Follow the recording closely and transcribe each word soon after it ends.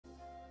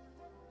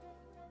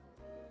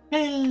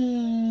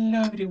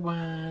Hello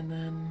everyone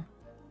and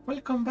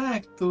welcome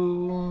back to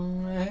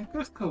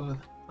Crosscode.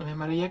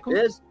 I'm Amare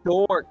It's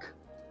dork.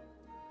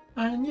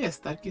 and yes,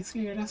 Dark is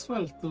here as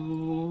well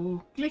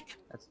to click.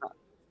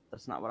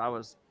 That's not what I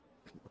was.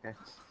 Okay.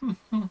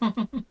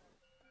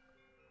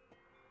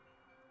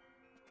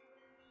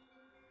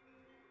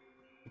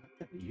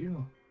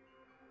 you.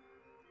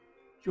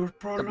 Your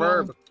Suburb.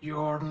 prolonged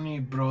journey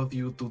brought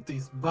you to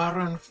this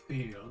barren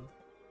field.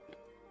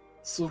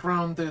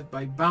 Surrounded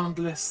by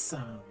boundless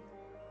sand,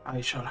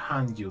 I shall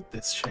hand you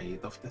the shade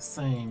of the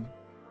same.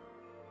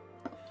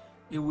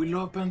 It will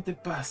open the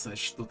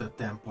passage to the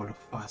Temple of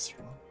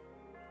Fasro.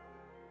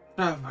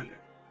 Traveler,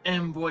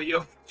 envoy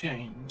of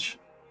change,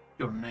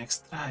 your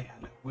next trial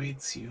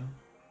awaits you.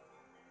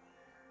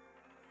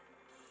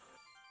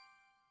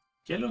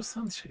 Yellow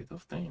sunshade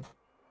of time.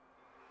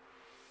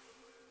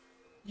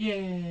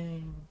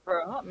 Yay!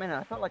 For a hot minute,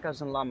 I felt like I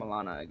was in La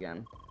Milana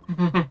again.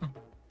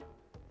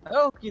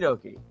 Okie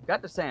dokie.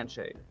 Got the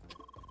sandshade.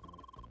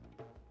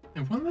 I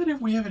wonder if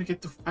we ever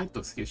get to fight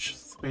those huge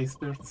space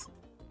birds.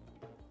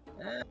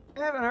 I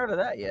haven't heard of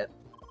that yet.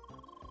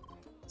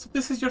 So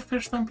this is your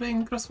first time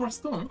playing Crosswords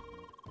 2?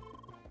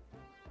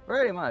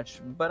 Pretty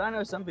much, but I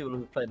know some people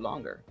who've played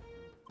longer.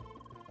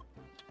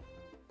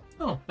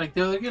 Oh, like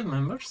the other guild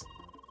members?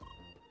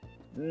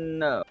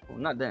 No,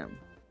 not them.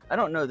 I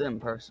don't know them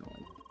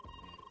personally.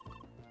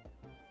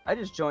 I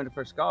just joined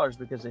for scholars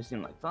because they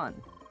seem like fun.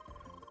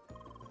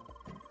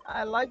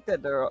 I like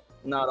that they're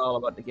not all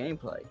about the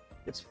gameplay.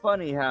 It's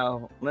funny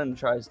how Lynn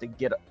tries to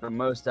get the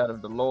most out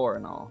of the lore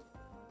and all.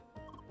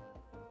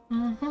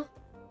 Mm-hmm.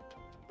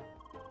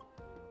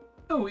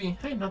 Oh,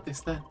 I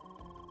noticed that.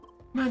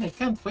 Man, I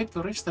can't wait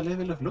to reach the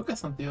level of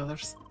Lucas and the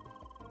others.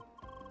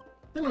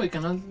 Then we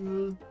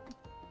can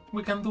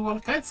do all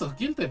kinds of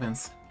guild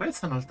events,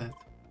 raids and all that.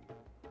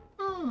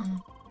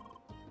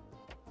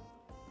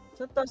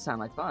 So it does sound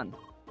like fun.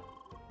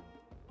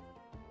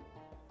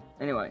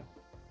 Anyway,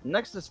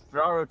 next is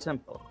Faro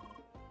Temple.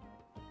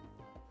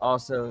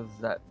 Also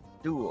that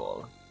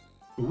Duel.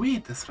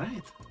 Wait, that's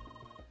right.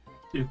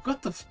 You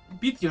got to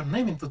beat your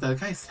name into that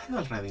guy's head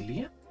already,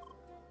 Leah?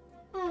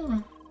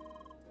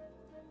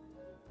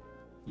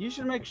 You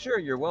should make sure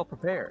you're well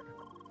prepared.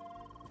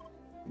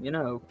 You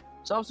know,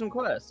 solve some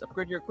quests,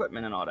 upgrade your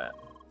equipment and all that.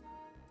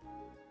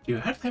 You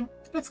heard him.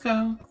 Let's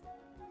go.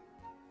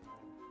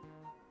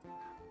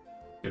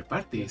 Your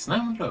party is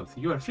now unlocked.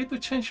 You are free to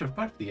change your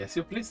party as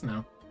you please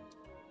now.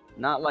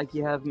 Not like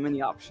you have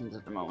many options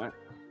at the moment.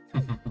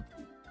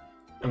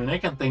 I mean, I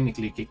can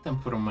technically kick them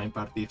from my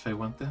party if I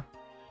want to.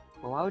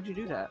 Well, why would you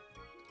do that?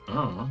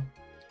 Oh.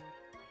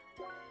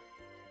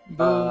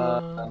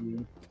 But...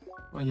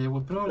 well, yeah, we'll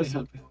probably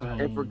listen, have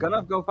to if we're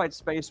gonna go fight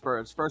space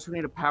birds, first we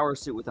need a power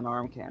suit with an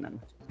arm cannon.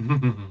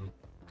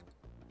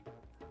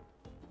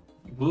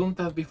 Wouldn't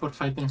that be for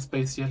fighting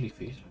space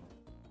jellyfish?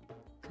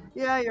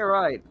 Yeah, you're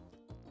right.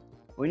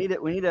 We need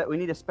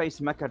a space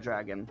mecha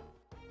dragon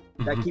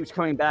that keeps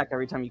coming back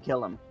every time you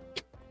kill him.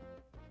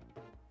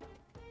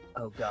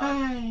 Oh god.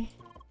 Hi.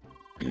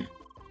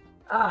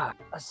 Ah,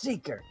 a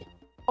seeker.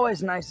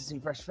 Always nice to see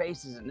fresh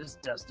faces in this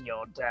dusty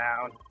old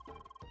town.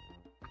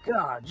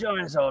 God,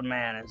 join this old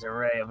man and his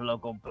array of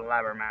local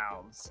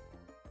blabbermouths.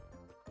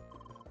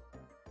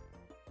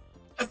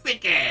 A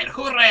sticker!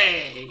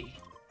 Hooray!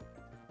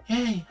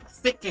 Hey,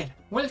 sticker!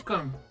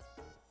 Welcome!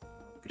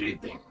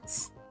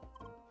 Greetings.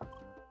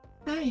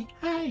 Hi,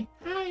 hi,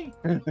 hi!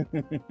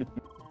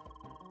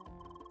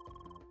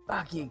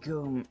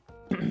 Bakikum.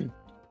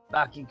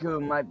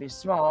 Bakikum might be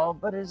small,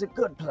 but is a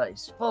good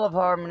place, full of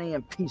harmony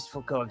and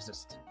peaceful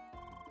coexistence.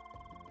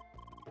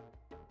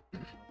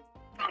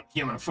 Not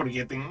human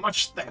forgetting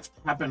much theft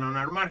happen on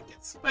our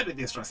markets. Very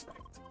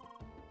disrespect.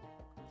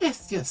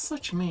 Yes,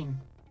 such mean.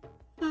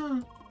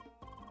 Of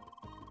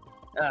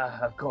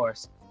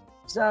course.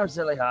 Some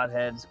silly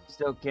hotheads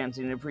still can't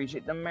seem to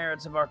appreciate the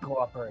merits of our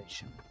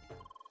cooperation.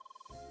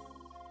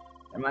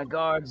 And my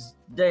guards,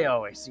 they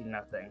always see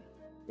nothing.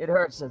 It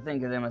hurts to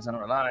think of them as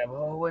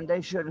unreliable when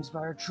they should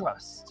inspire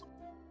trust.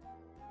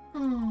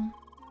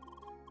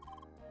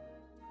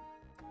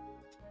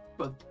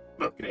 But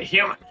great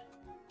human,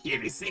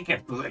 here is seeker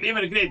to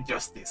deliver great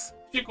justice.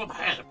 She could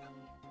help.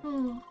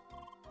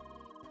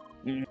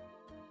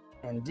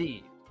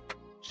 Indeed.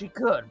 She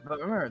could,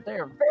 but remember, they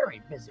are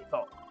very busy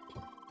folk.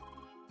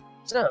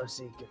 So,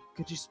 Seeker,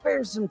 could you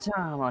spare some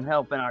time on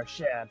helping our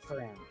shared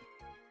friend?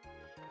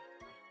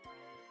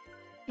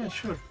 Yeah,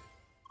 sure.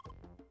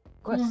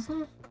 Quest.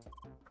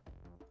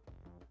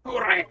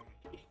 Hooray!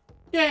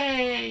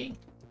 Yay!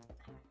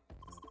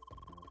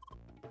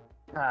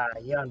 Ah,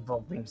 young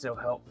folk being so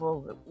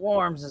helpful, it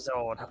warms his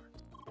old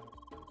heart.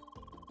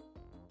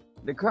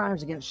 The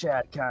crimes against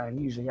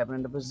Shadkind usually happen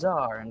in the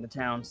bazaar in the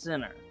town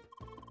center.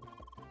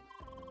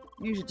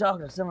 You should talk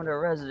to some of the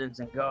residents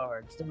and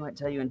guards. They might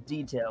tell you in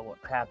detail what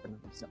happened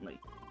recently.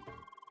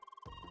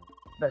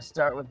 Best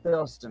start with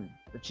Bilston,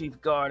 the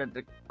chief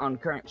guard on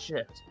current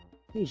shift.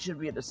 He should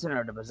be at the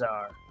center of the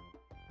bazaar.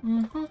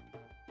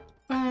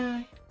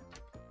 Bye.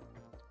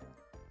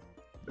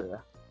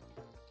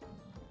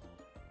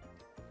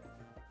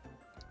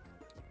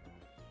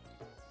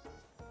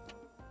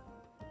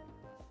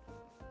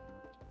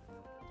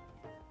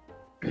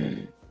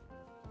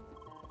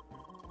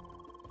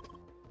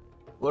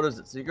 What is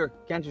it, Seeker?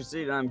 Can't you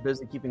see that I'm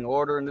busy keeping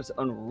order in this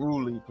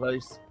unruly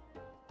place?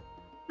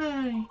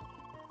 Hi.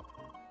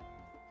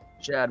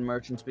 Shad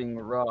merchants being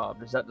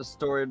robbed. Is that the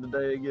story of the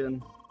day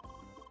again?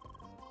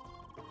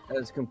 That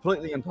is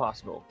completely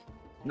impossible.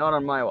 Not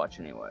on my watch,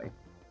 anyway.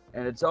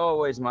 And it's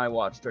always my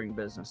watch during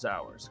business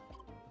hours.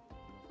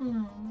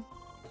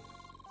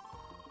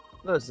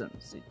 Listen,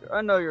 Seeker,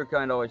 I know your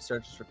kind always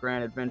searches for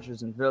grand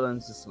adventures and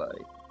villains to slay.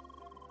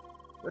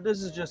 But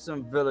this is just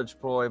some village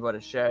ploy by the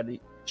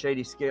shady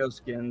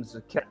scaleskins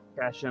to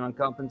cash in on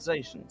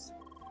compensations.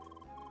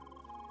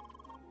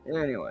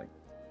 Anyway,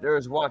 there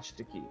is watch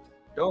to keep.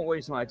 Don't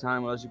waste my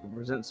time unless you can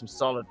present some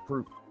solid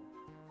proof.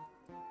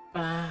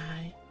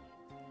 Bye.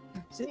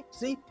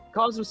 See?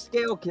 Calls them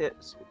scale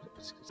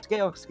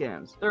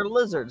skins. They're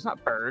lizards,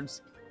 not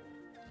birds.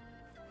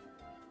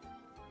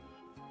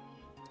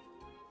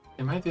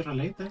 They might be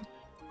related.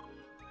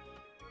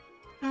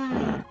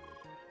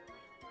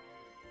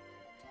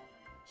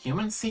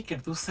 Human Seeker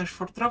do search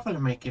for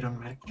troublemaker on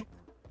market.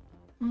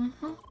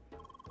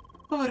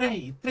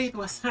 Hooray! Trade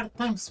was hard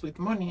times with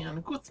money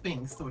and goods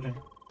being stolen.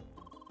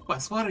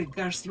 Was worried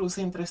guards lose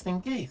interest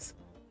in case.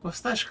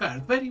 Mustache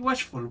guard very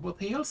watchful, but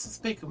he also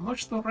speak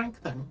much to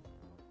rectangle.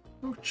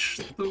 Much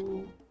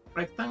to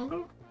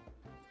rectangle?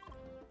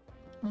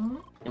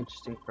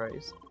 Interesting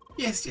phrase.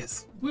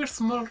 Yes. We're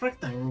small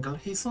rectangle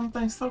he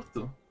sometimes talk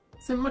to.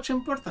 Seem much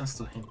importance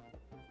to him.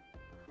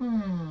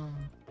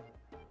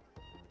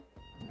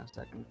 A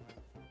second.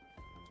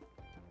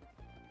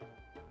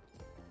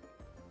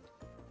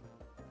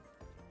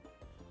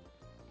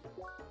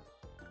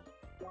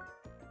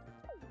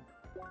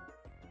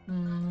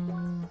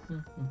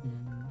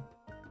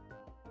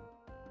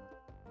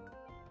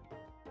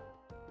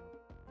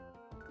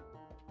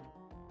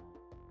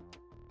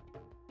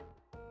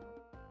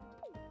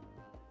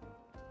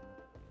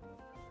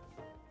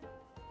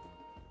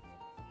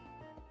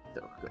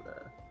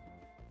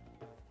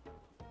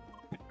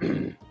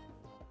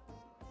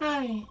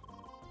 Hi.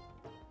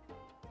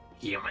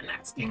 Human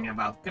asking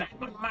about crime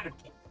on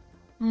market.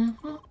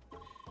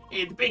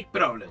 It big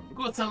problem.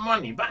 Goods and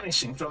money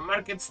vanishing from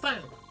market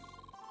stand.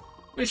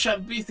 We shall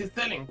be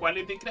selling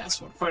quality grass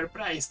for fair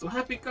price to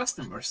happy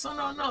customers, so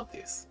no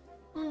notice.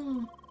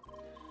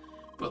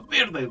 But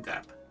bearded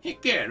guard, he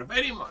care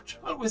very much,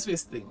 always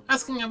visiting,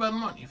 asking about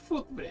money,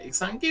 food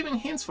breaks, and giving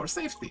hints for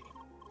safety.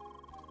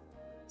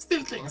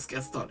 Still things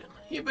get stolen.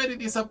 He very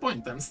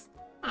disappointed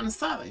and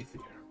sad, I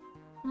fear.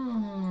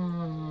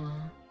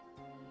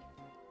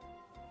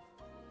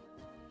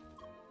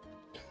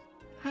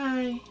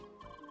 Hi.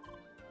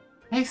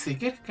 Hey,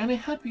 Seeker, can I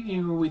help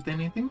you with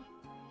anything?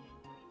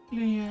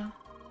 Yeah.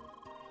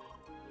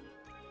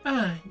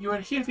 You are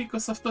here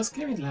because of those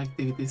criminal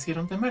activities here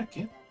on the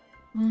market?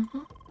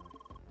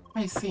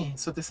 I see,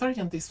 so the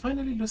sergeant is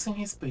finally losing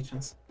his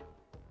patience.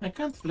 I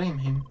can't blame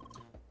him.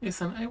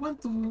 Listen, I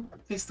want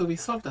this to be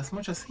solved as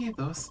much as he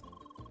does.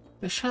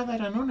 The Shad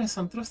are an honest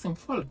and trusting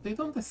folk, they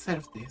don't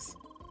deserve this.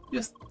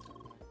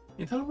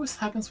 It always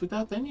happens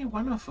without any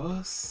one of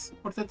us,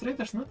 or the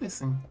traders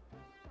noticing.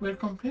 We're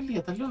completely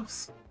at a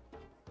loss.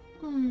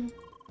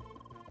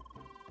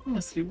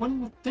 Honestly,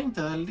 one would think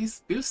that at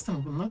least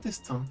Bilston would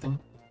notice something.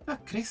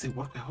 That crazy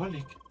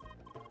workaholic.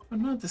 But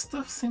no, the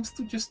stuff seems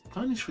to just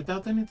vanish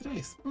without any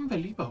trace.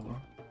 Unbelievable.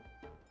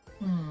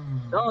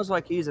 It's almost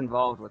like he's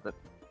involved with it.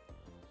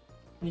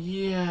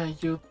 Yeah,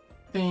 you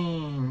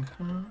think,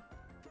 huh?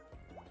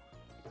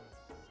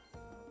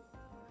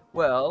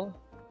 Well,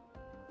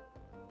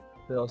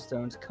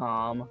 Billstone's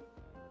calm.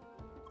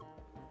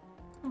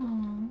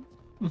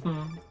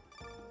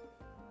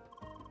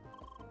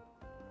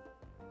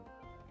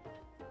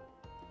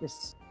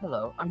 Yes,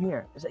 hello, I'm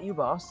here. Is that you,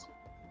 boss?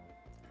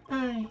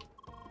 Hi.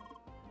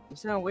 You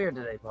sound weird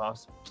today,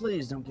 boss.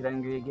 Please don't get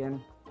angry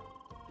again.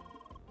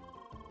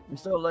 I'm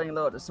still laying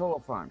low at the solar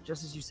farm,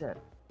 just as you said.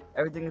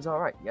 Everything is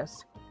alright,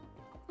 yes?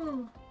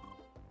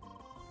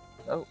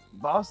 Oh,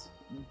 boss?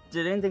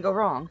 Did anything go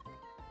wrong?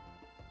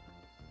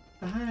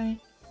 Hi.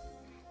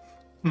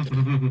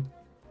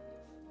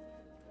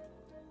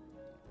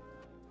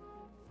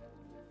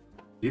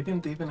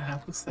 Didn't even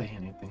have to say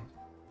anything.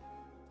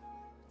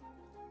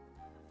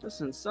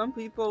 Listen, some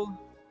people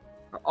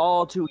are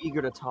all too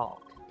eager to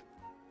talk.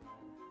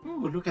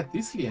 Oh, look at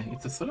this, Leah.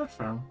 It's a solar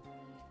farm.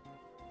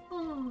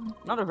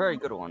 Not a very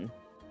good one.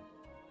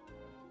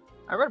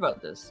 I read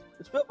about this.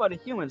 It's built by the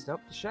humans to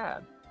help the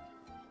Shad.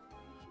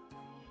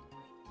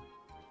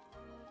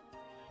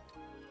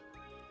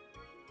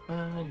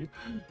 You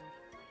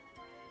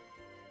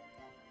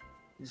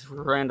just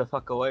ran the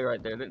fuck away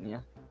right there, didn't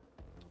you?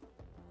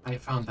 I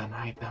found an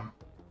item.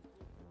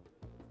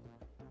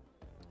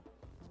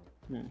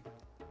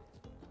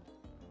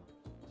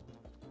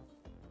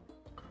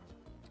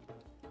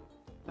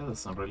 That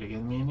doesn't really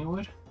get me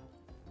anywhere.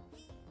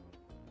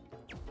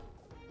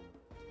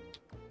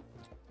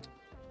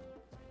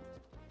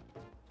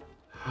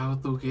 How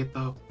to get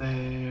up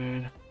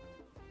there?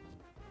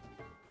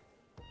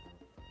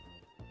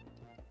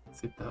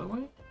 Is it that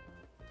way?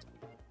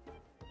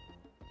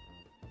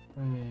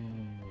 Wait a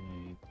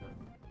minute.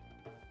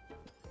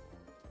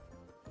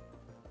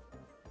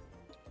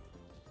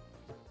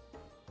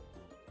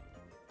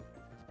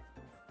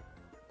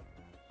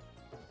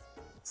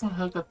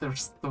 somehow that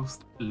there's those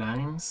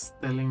lines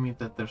telling me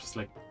that there's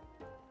like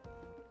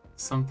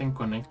something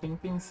connecting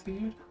things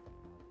here?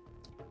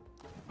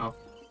 Oh.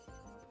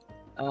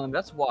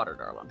 That's water,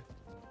 darling.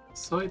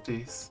 So it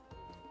is.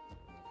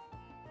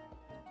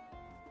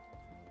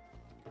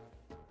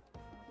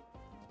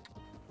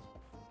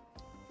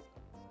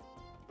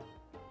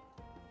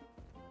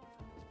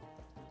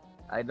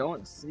 I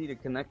don't see the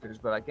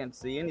connectors, but I can't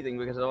see anything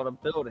because of all the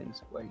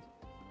buildings. Wait.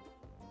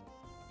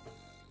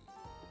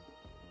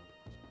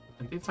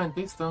 I did find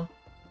this though.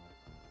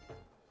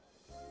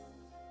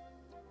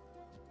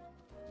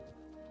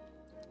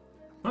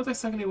 Not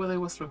exactly what I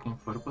was looking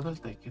for, but I'll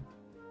take it.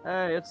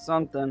 Hey, it's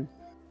something.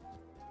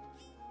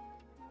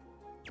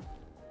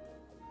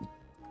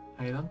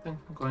 I don't think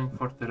going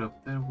further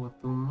up there would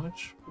do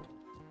much.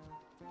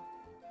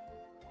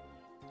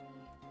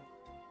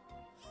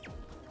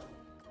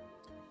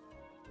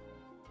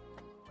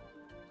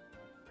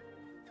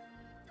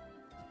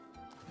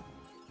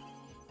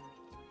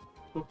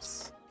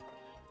 Oops.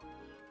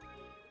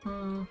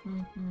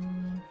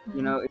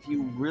 You know, if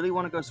you really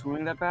want to go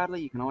swimming that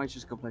badly, you can always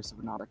just go play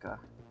Subnautica.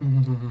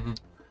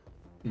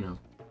 No.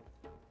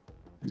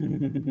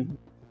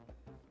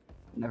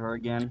 Never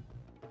again.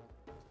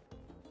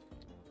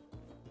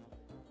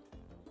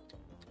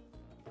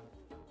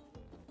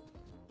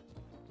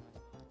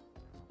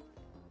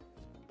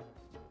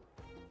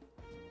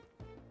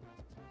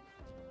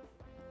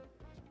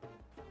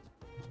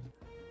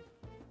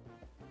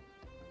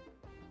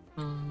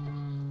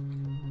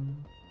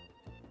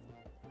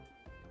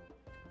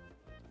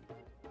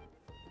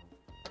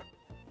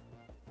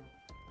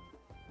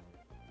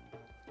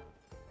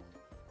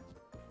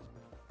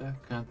 That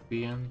can't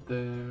be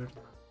entered.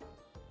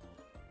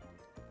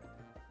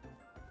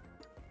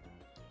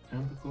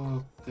 Can't go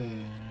up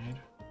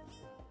there.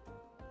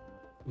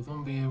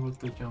 Wouldn't be able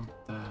to jump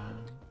that.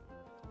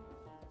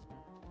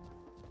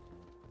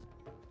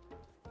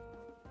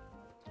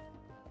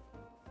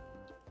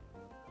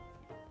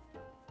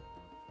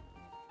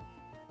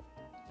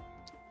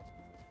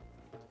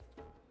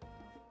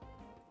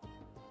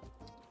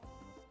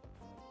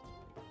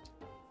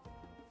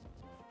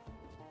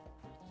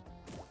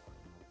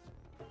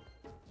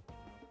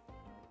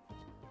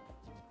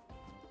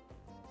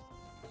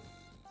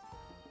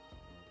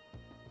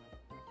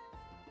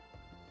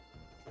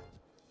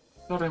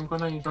 Sorry, I'm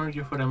gonna ignore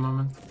you for a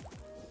moment.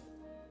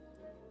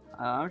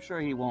 I'm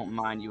sure he won't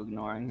mind you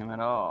ignoring him at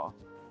all.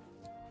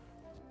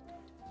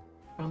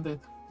 Found it.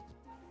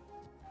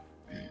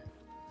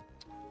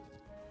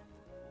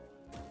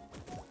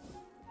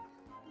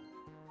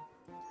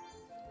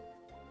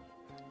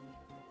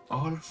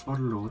 All for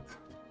loot.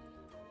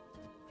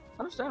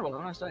 Understandable,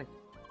 have a nice day.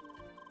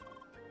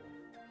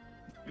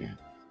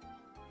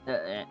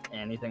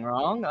 Anything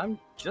wrong? I'm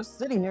just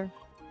sitting here.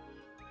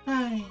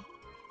 Hi.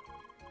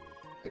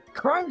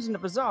 Crimes in the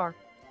bazaar?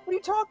 What are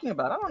you talking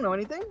about? I don't know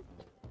anything.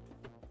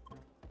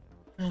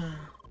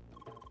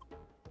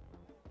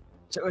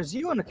 So it was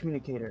you on the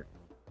communicator.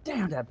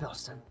 Damn that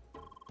Belston.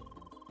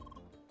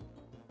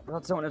 I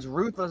thought someone as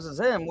ruthless as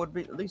him would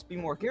be at least be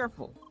more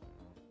careful.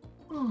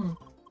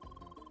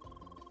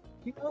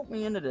 He roped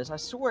me into this, I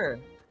swear.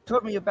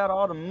 Told me about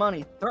all the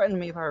money, threatened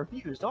me if I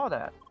refused, all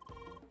that.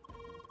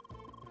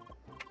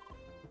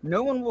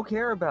 No one will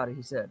care about it,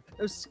 he said.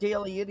 Those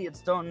scaly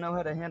idiots don't know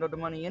how to handle the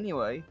money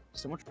anyway.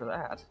 So much for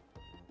that.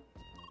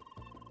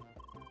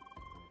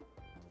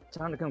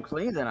 Time to come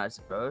clean then, I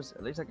suppose.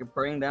 At least I could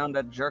bring down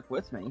that jerk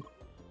with me.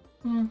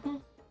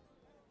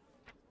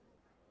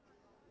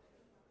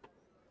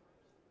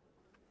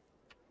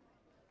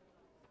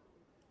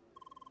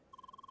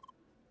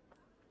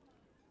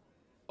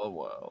 Oh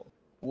well.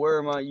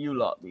 Where might you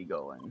lot be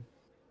going?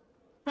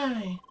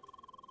 Hi.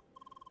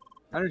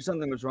 I knew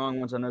something was wrong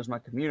once I noticed my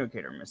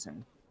communicator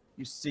missing.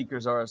 You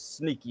seekers are a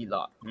sneaky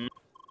lot,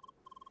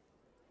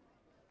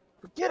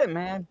 Forget it,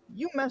 man.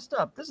 You messed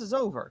up. This is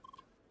over.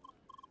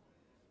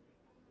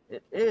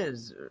 It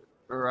is,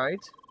 right?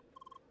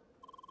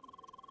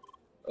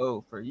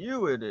 Oh, for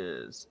you it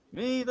is.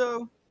 Me,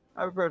 though?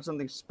 I prepared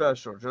something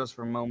special just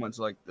for moments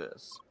like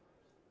this.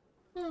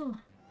 Oh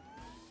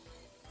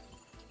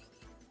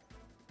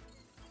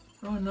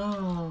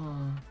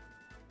no.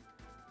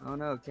 Oh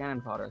no,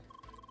 cannon fodder.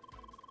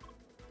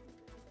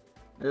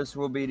 This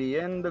will be the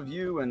end of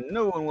you, and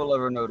no one will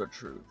ever know the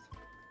truth.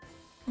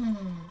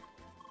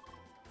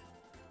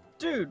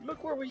 Dude,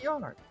 look where we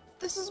are.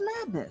 This is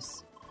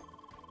madness.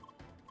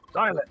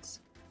 Silence.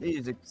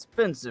 These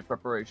expensive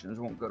preparations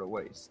won't go to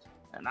waste.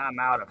 And I'm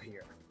out of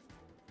here.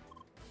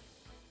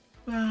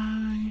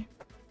 Bye.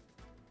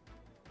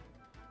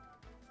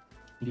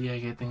 Leah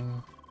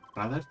getting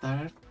rather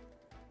tired.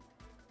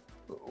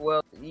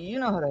 Well, you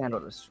know how to handle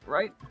this,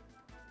 right?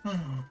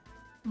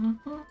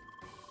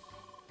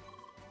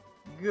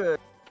 Good.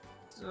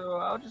 So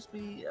I'll just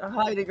be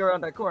hiding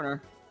around that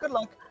corner. Good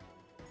luck.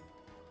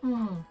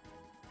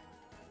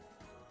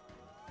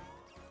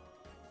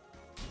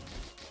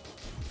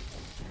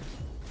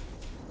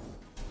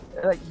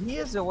 Like, he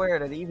is aware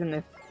that even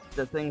if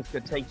the things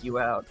could take you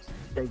out,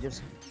 you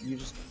just,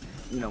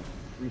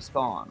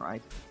 respawn,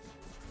 right?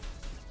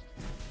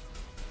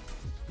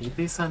 It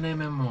is an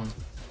MMO.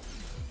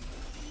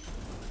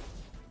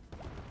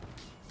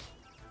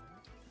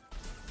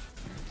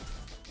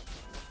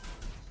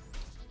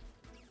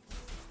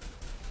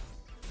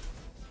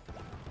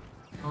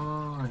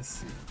 Oh, I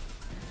see.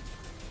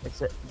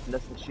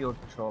 That's the shield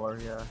controller,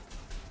 yeah.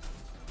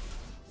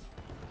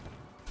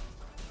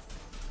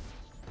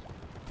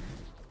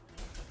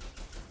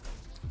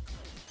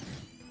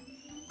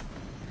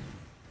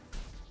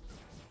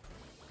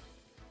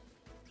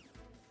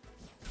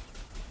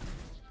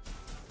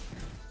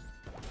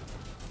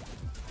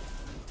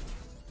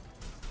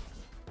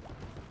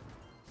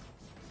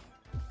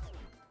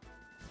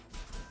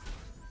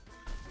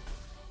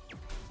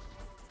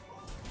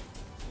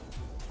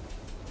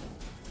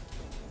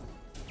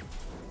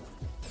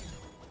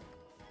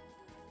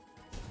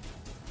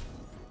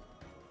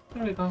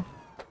 There we go.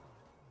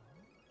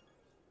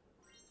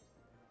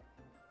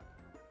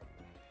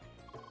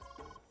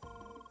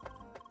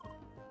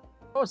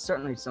 Oh, it's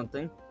certainly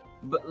something.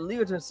 But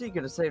leave it to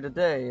Seeker to save the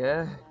day,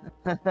 yeah?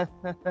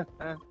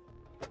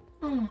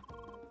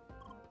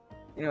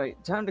 Anyway,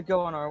 time to go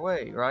on our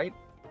way, right?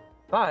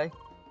 Bye.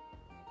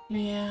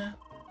 Yeah.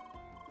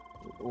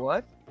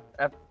 What?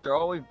 After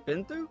all we've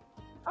been through?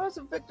 I was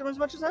a victim as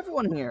much as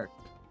everyone here.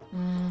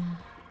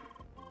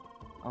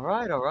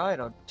 Alright,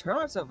 I'll turn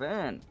myself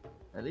in.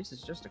 At least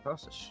it's just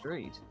across the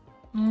street.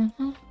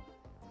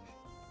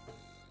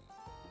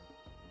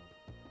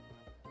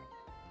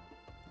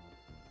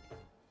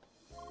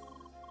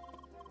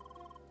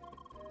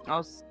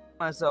 I'll set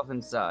myself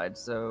inside,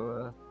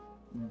 so,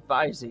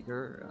 bye,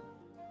 Seeker.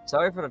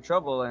 Sorry for the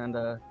trouble, and,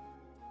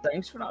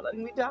 thanks for not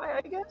letting me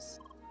die, I guess?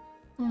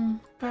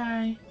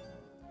 Bye.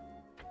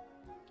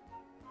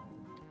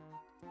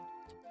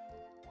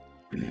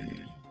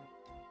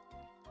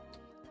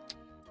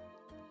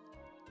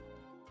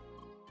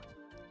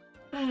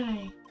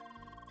 Hi.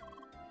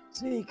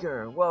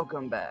 Seeker,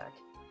 welcome back.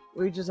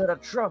 We just had a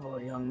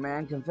troubled young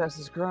man confess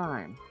his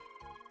crime.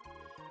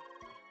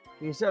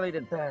 He certainly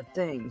did bad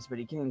things, but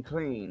he came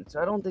clean,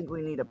 so I don't think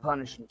we need to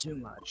punish him too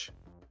much.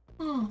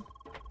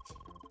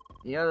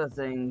 The other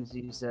things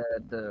he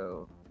said,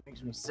 though,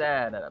 makes me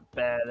sad that a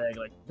bad egg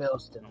like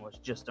Bilston was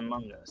just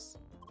among us.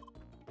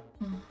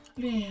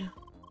 Yeah.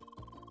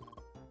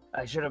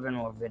 I should have been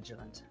more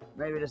vigilant.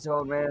 Maybe this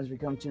old man has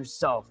become too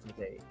soft with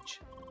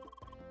age.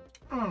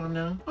 Oh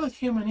no, all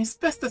human is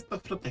bestest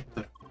of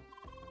protector.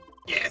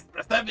 Yes,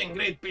 preserving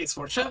great peace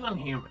for shelling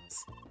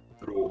humans.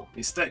 True,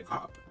 mistake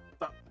happened.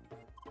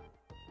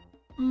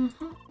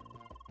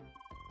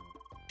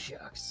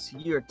 Shucks,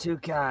 you're too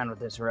kind with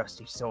this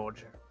rusty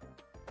soldier.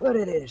 But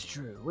it is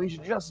true, we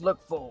should just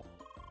look forward.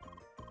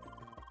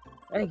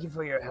 Thank you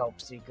for your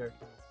help, Seeker.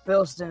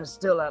 Bilston is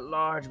still at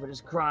large, but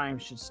his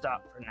crimes should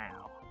stop for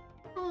now.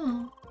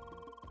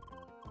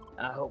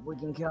 I hope we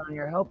can count on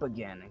your help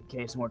again in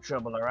case more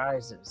trouble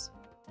arises.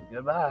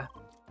 Goodbye.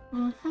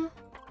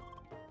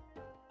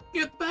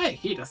 Goodbye,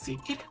 Hero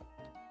Seeker.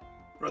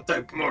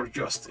 Protect more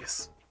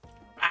justice.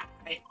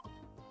 Bye.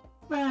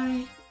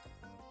 Bye.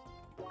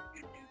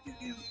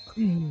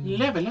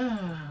 Level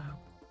up.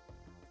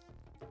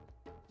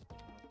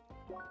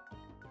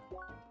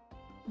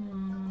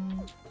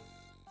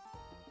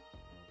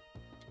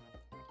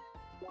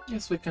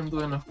 Guess we can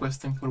do enough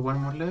questing for one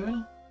more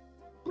level.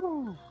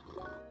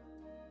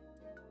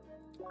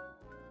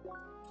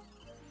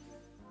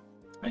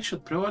 I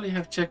should probably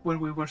have checked where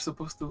we were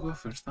supposed to go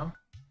first, huh?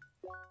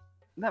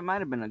 That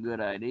might have been a good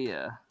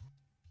idea.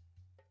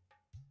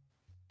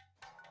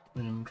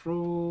 Main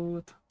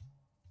road.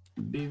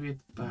 Vivid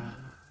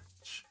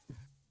patch.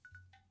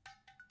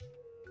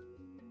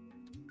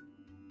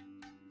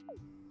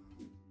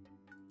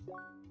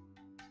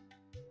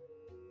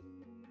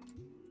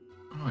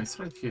 Oh, it's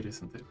right here,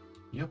 isn't it?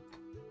 Yep.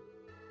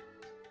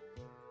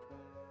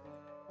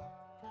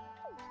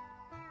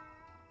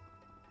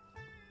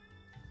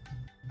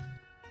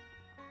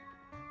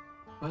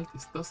 Well,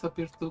 this does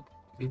appear to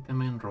be the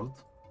main road.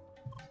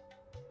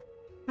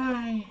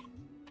 Hi.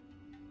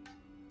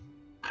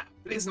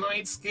 Please no,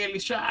 it's scaly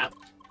shot.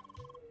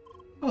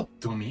 Oh,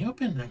 to me,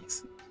 open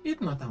eyes. It's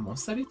not a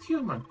monster, it's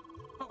human.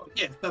 Oh,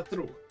 yes, that's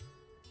true.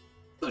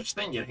 Such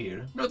danger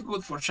here, not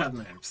good for shot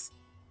nerves.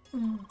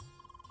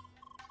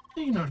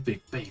 Ignore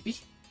big baby.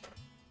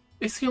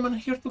 Is human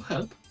here to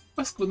help?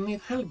 Us could need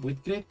help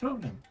with great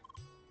problem.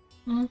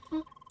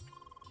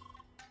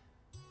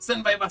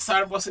 Sent by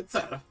Bazaar boss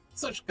itself.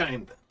 Such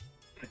kindness.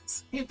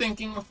 He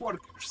thinking of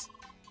workers.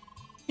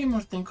 He more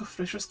think of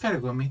precious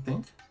cargo, me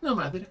think. No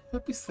matter,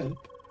 help is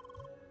help.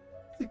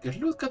 Seeker,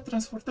 look at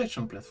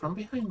transportation platform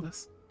behind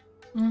us.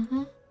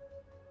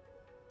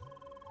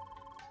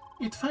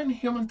 It fine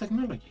human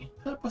technology.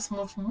 Help us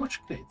move much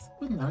crates,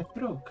 but now it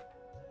broke.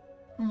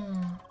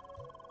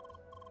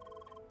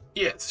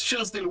 Yes,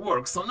 shell still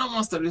works, so no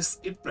monster is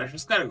eat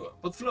precious cargo,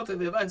 but floated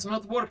device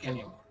not work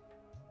anymore.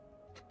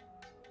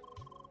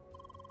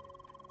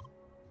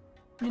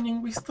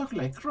 Meaning we stock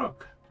like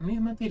rock, need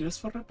materials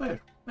for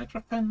repair, like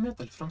refined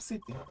metal from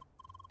city.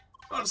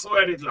 Also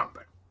arid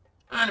lumber,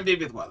 and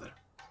vivid water.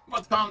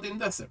 but found in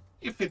desert,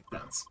 if it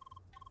plants.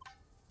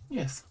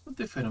 Yes,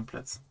 different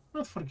plants,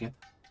 not forget.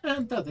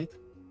 And that it.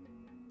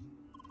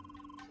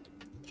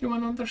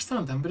 Human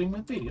understand and bring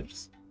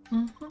materials.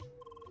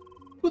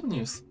 Good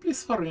news,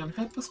 please hurry and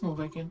help us move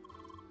again.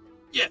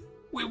 Yeah,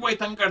 we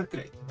wait and guard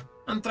crate,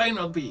 and try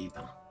not be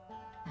eaten.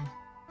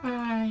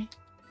 Bye.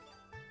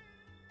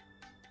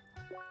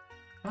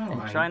 Oh,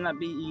 And try not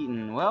be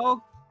eaten.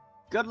 Well,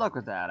 good luck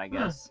with that, I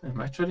guess.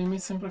 I'm actually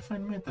missing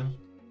refined metal.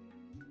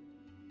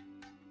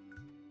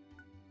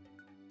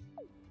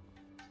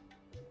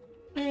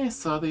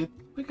 So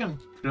we can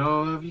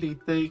probably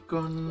take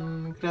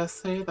on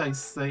Grasshead. I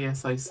say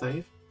as I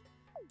save.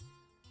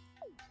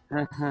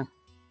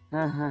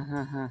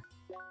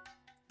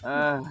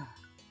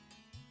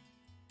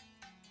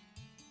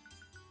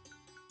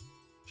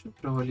 Should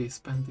probably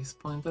spend this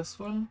point as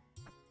well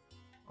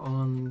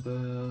on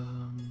the.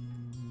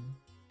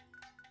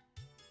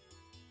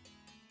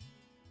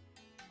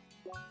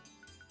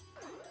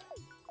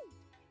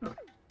 Sure.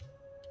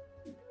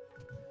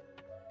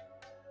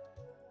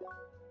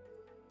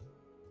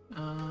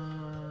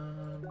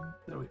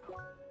 There we go.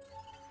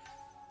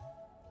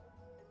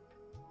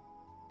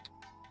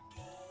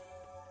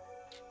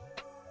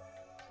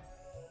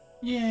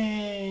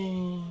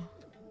 Yay!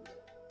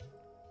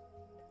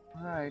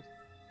 Alright.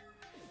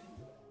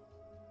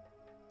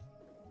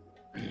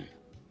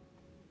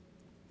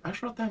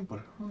 Ashra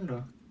Temple,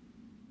 unlocked.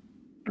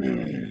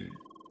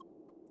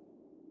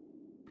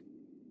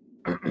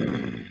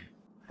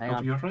 Hang Hope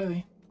on. you're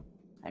ready.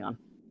 Hang on.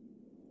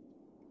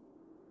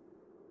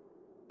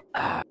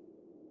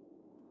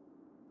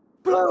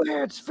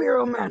 Blue-haired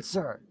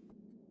Spheromancer!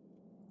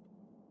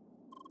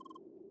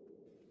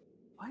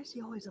 Why is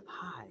he always up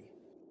high?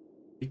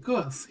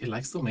 Because he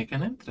likes to make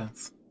an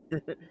entrance.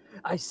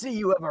 I see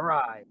you have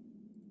arrived.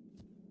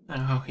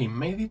 And how he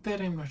made it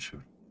there, I'm not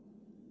sure.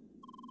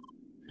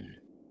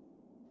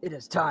 It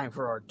is time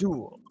for our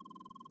duel.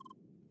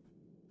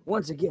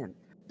 Once again,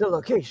 the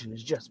location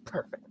is just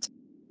perfect.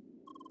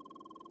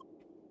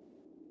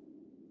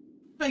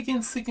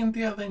 Again, seeking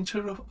the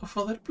adventure of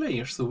other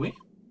players, do we?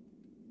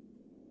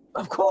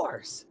 Of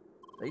course!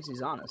 At least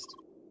he's honest.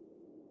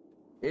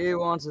 He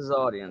wants his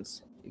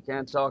audience. You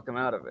can't talk him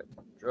out of it.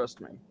 Trust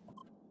me.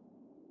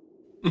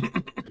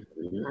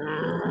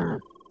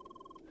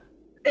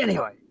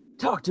 Anyway,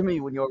 talk to me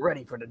when you're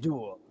ready for the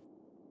duel.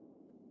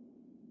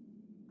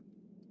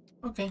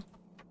 Okay.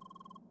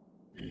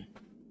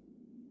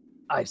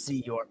 I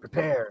see you're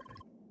prepared.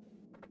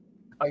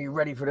 Are you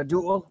ready for the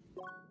duel?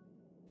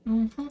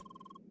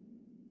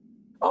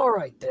 All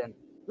right then,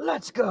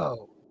 let's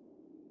go.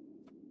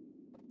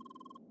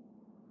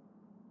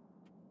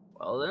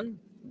 Well then,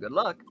 good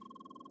luck.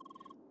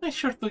 I'm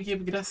sure to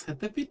give Grasshead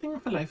the beating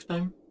of a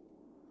lifetime.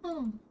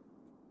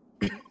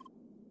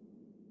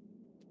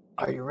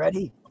 Are you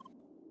ready?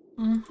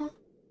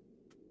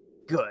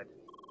 Good.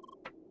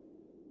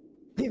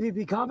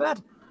 PvP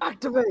combat,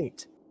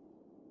 activate!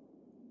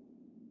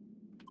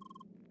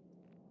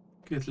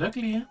 Good luck,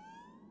 Leah.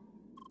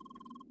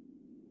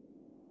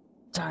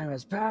 Time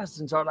has passed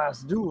since our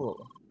last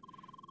duel.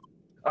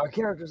 Our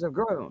characters have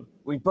grown.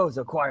 We both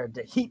acquired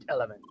the heat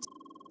element.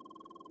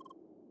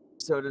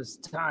 So it is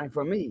time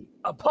for me,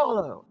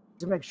 Apollo,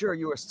 to make sure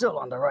you are still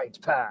on the right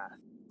path.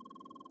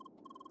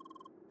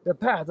 The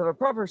path of a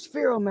proper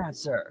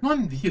Spheromancer.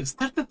 Monday, you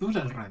start the duel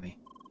already.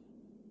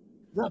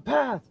 The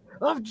path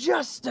of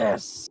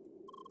justice.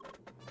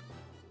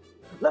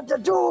 Let the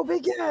duel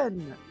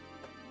begin.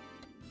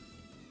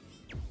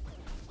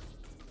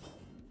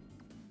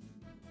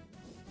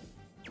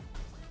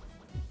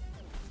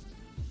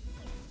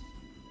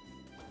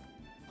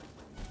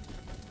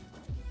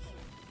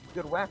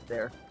 Good whack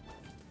there.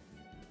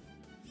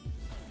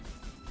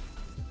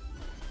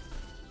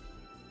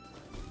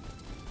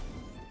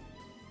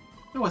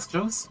 It was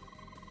close.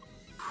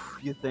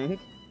 You think?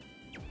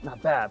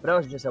 Not bad, but that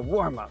was just a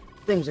warm-up.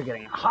 Things are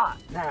getting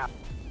hot now.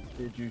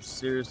 Did you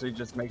seriously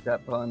just make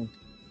that pun?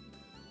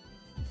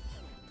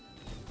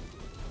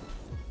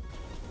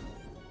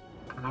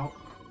 Ow.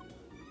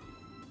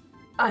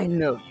 I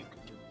know you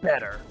can do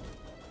better.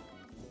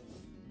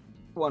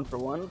 1 for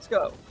 1, let's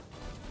go.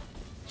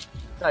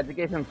 Besides, I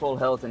gave him full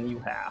health and you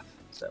half,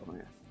 so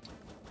yeah.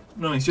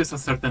 No, it's just a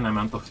certain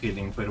amount of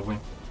healing per win.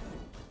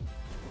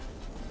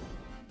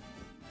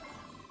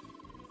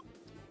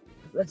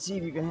 Let's see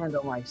if you can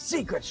handle my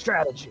secret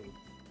strategy.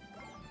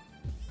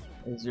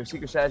 Is your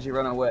secret strategy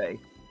run away?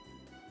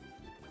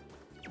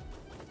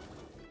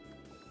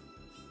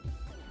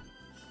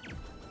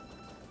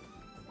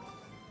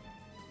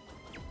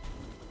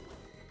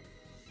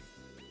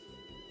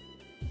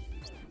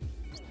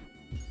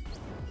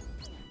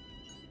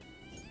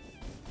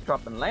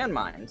 Dropping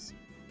landmines.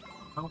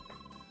 Oh.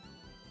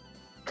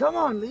 Come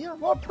on, Leah,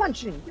 more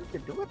punching. You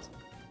can do it.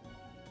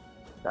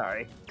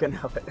 Sorry, couldn't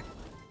help it.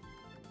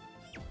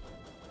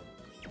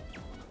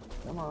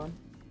 Come on.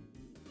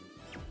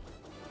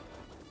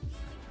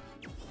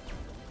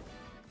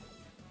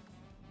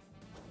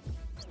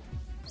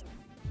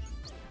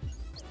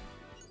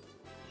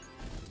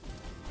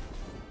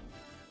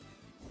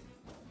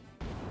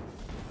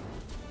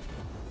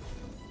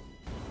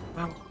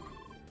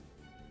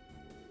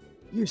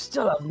 You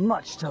still have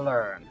much to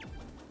learn.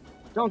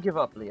 Don't give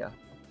up, Leah.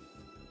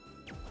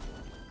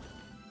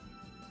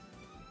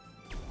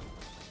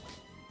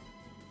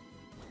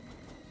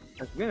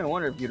 I was beginning to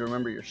wonder if you'd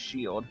remember your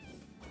shield.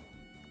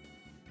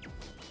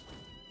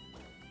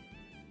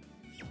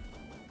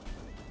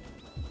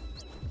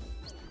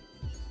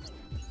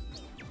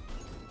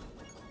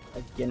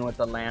 Again with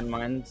the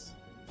landmines.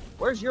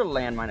 Where's your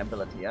landmine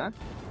ability, huh?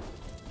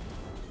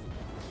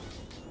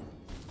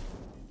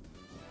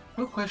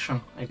 Good question.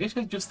 I guess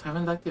I just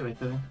haven't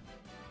activated it.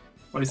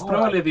 Well, it's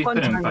probably a fun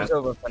different time path. is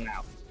over for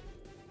now.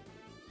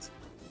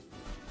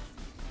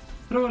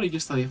 Probably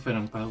just a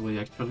different pathway,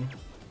 actually.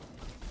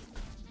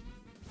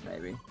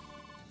 Maybe.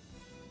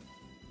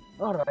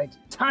 Alright,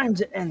 time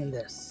to end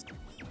this.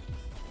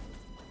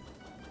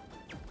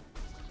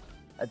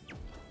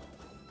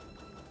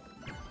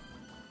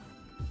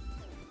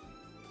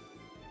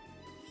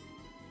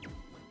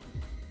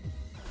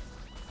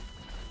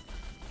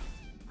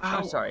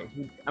 I'm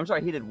sorry. I'm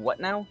sorry, he did what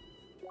now?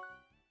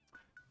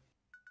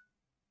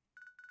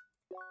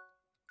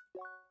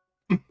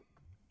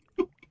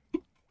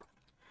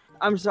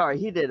 I'm sorry,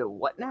 he did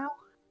what now?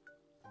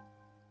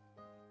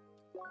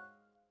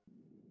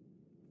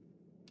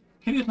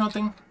 He did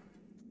nothing.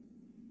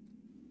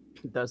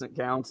 Doesn't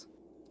count.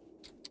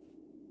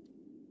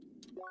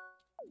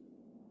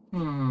 If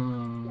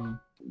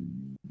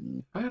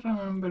I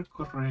remember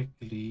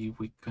correctly,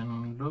 we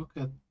can look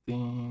at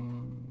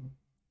things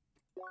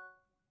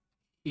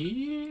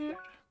here.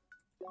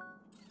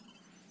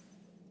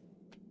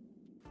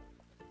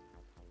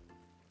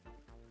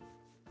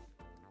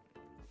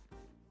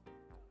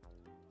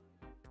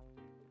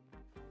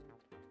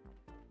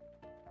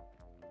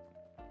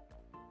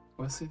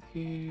 Was it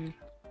here?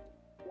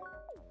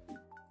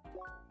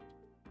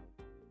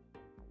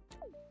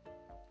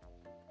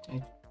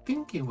 I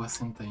think it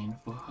was in the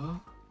info hub.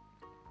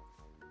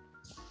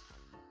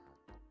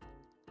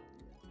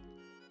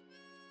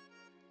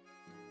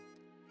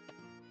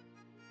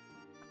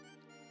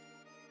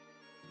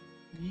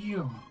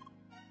 You.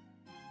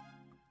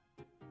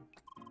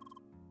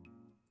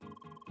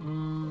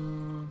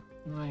 No,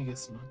 I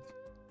guess not.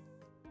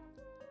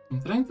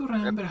 I'm trying to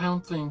remember how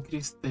to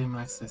increase the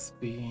max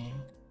SP.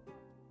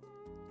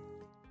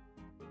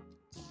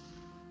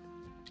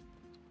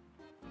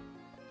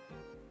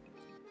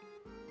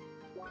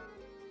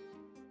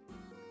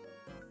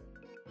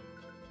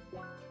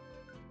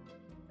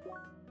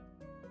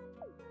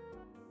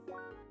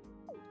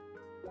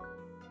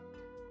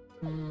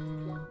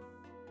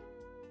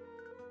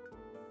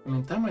 I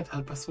mean, that might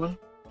help as well. A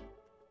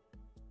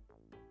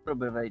little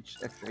bit of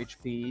extra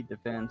HP,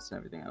 defense, and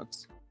everything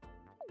else.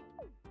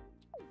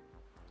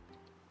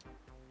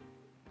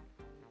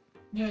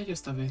 Yeah,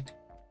 just a bit.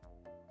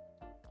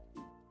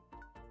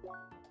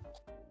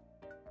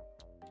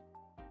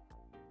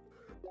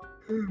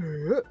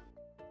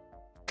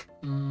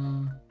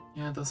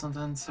 Yeah, it doesn't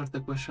answer the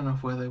question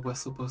of what I was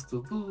supposed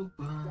to do,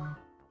 but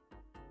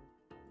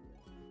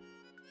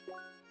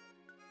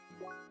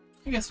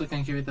I guess we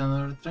can give it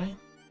another try.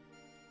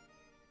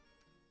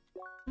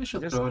 I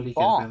should probably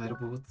get better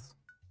boots.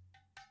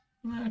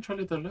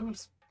 Actually, the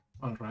level's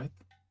alright.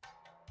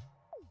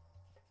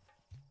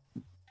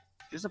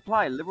 Just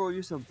apply liberal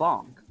use of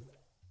bonk.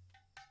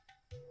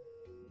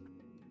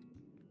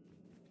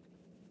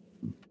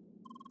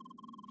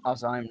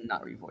 Also, I'm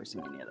not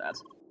revoicing any of that.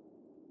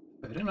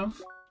 Fair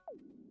enough.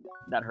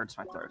 That hurts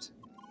my throat.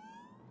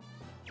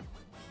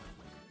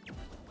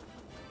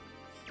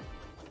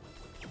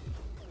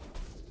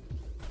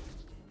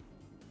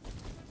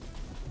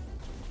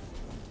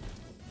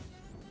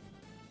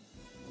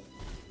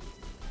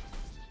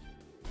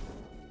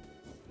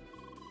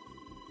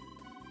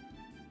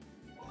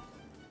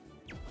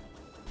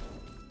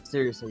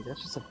 Seriously,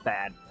 that's just a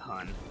bad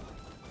pun.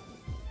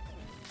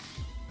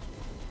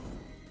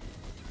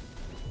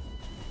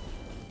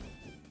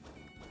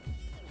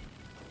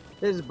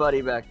 His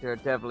buddy back there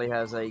definitely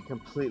has a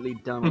completely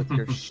done with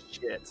your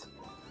shit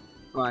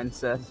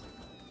mindset.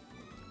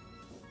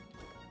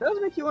 It does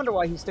make you wonder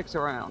why he sticks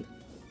around.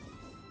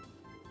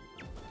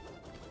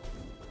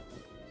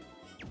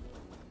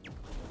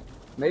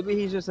 Maybe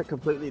he's just a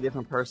completely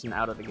different person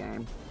out of the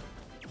game.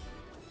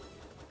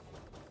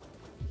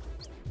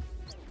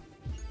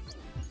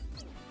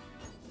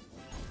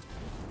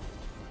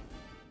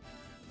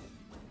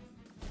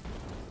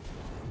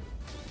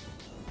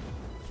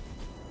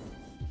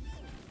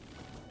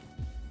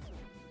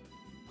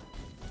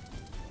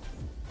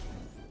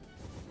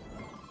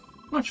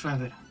 Much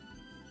better.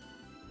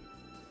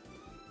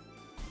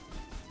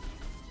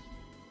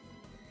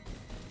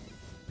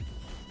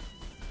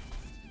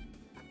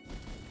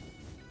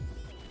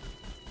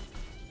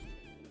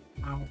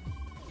 Ow.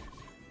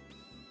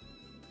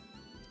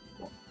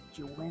 Well, did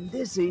you win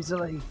this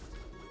easily?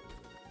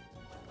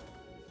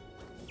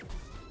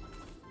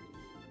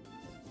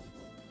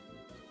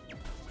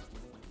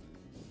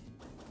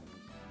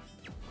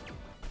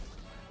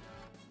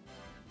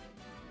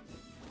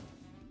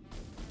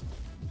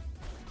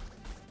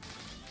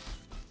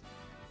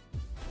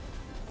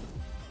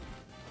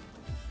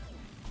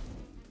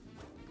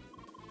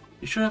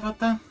 You sure about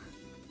that?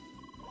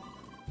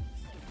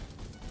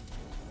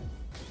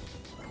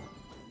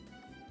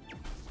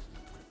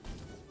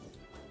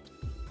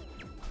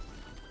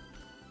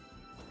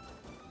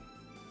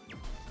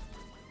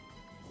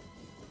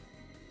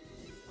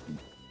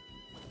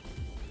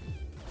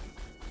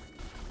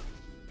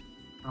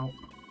 Oh.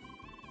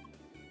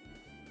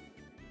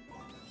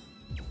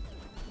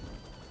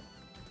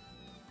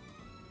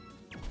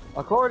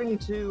 According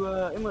to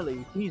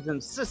Emily, he's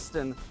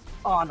insisting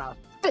on a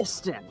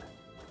fisting.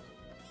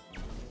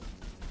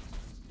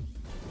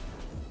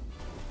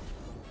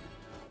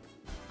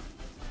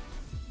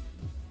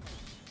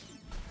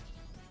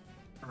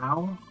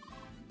 Ow.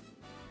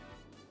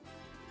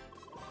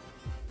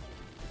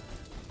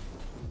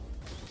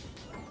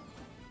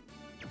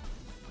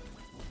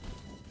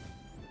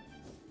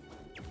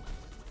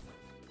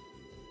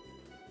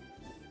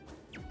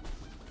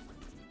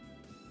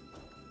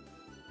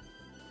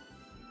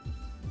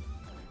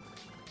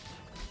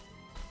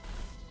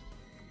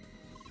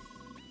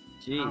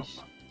 Jeez.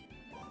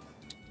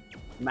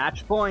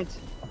 Match point.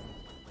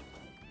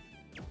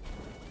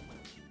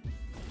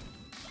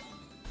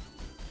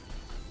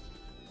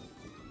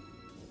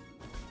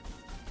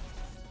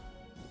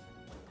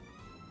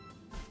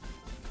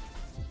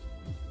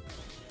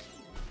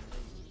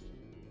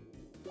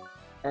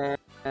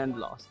 And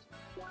lost.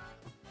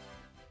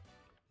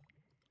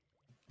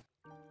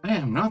 I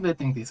am not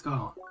letting this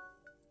go.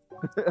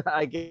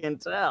 I can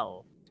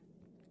tell.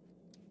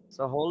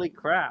 So holy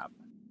crap.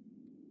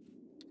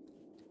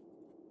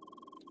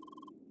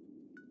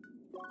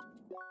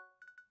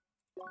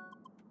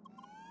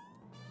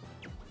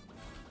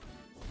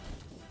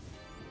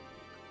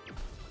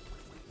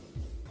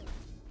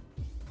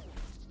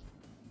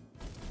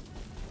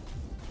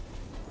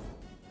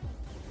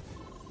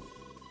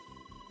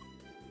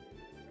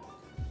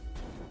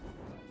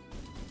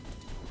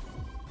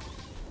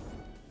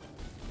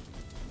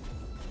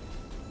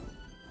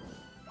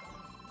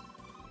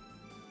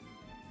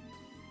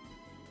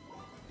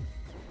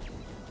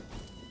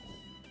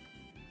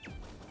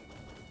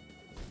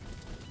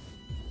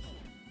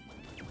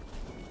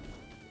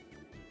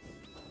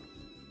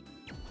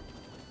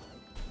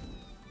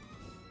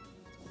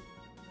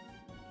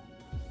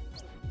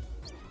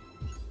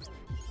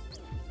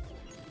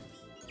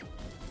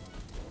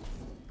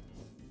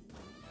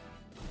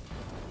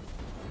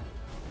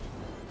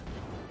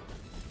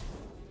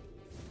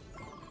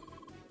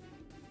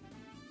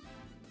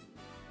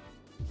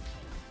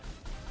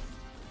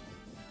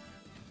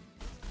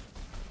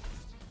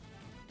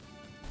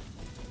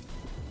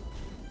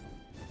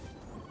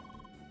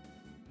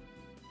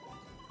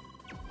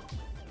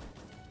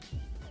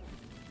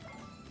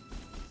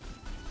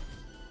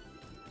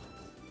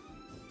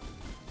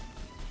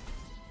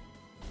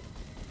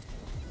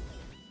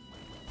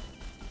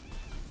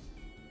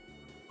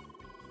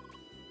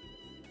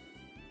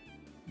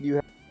 You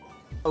have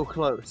so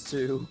close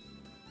to.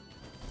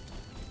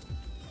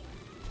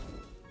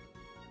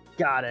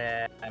 Got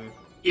it.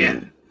 Yeah.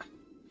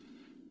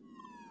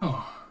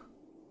 Oh.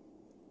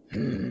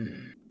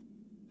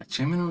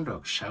 Achievement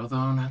unlocked.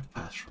 Showdown at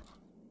Patrol.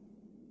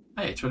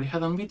 I actually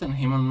hadn't beaten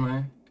him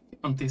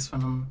on this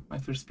one on my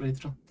first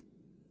playthrough.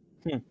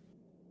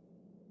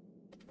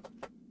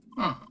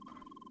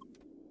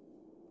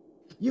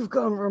 You've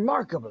gone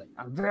remarkably.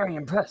 I'm very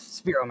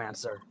impressed,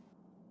 Spheromancer.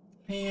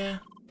 Yeah.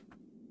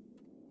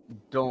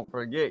 Don't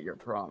forget your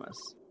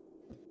promise.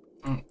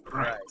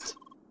 Right.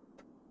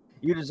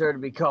 You deserve to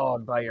be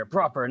called by your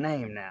proper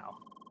name now.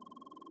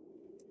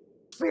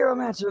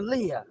 Spheromancer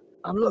Leah,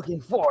 I'm looking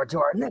forward to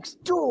our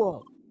next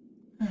duel.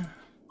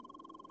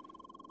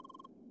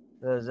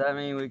 Does that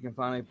mean we can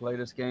finally play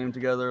this game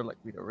together like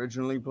we'd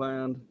originally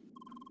planned?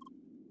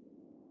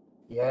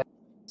 Yeah,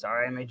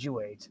 sorry I made you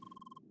wait.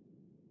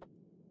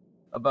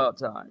 About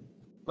time.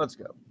 Let's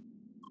go.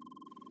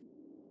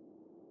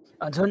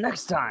 Until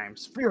next time,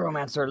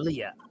 Spheromancer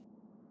Leah.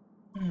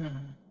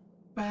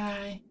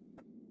 Bye.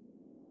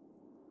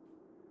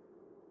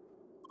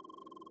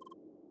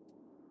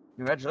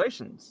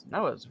 Congratulations.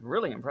 That was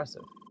really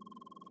impressive.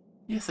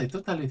 Yes, I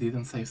totally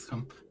didn't save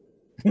scump.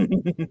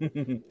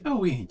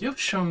 Oh, you've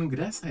shown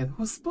Grasshead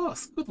who's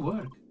boss. Good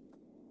work.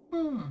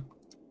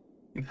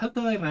 It helped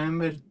that I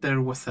remember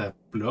there was a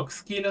block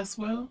skill as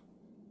well.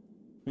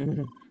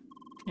 You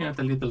know,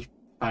 the little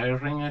fire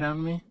ring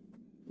around me.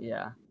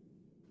 Yeah.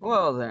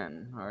 Well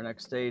then, our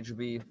next stage will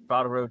be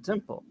Fadaro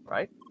Temple,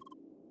 right?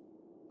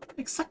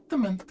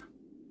 Exactamente.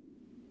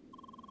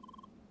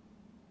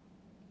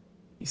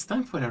 It's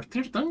time for our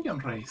third dungeon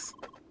race.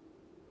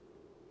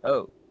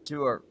 Oh,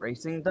 2 are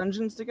racing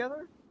dungeons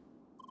together?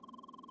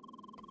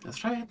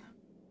 That's right.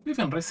 We've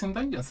been racing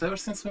dungeons ever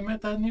since we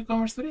met at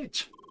Newcomer's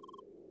Bridge.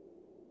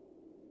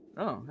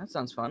 Oh, that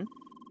sounds fun.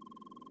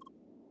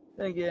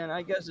 Then again,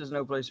 I guess there's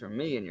no place for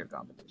me in your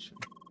competition.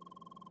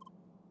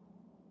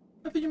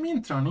 What do you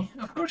mean, Tronny?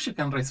 Of course you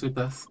can race with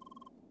us.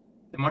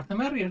 The more the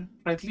merrier,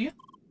 right, Leah?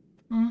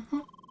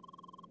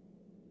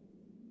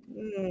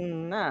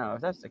 Now,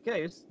 if that's the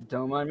case,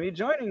 don't mind me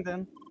joining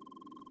then.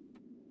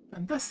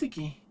 Fantastic.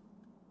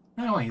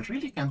 Now I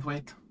really can't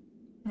wait.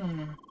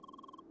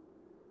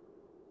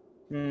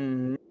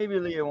 Maybe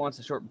Leo wants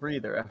a short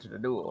breather after the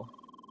duel.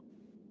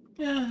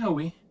 Yeah,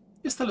 oui.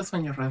 Just tell us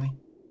when you're ready.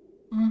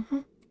 Mm-hmm.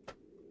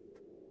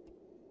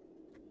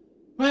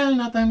 Well,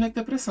 no time like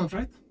the present,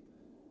 right?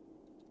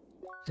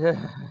 Don't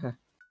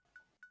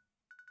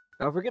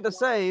forget to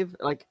save,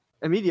 like,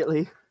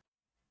 immediately.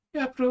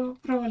 Yeah,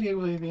 probably a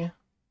good idea.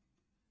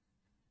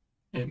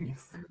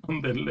 Emmy's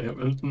on the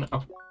level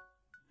now.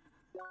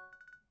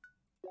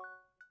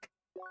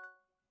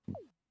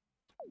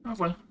 Oh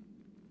well.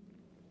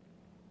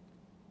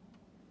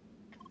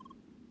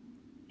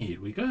 Here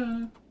we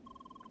go.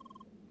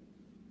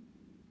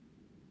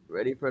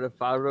 Ready for the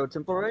 5-road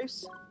temple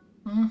race?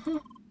 Mm-hmm.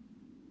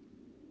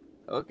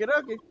 Okie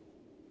dokie.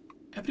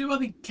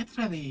 Everybody get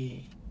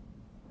ready.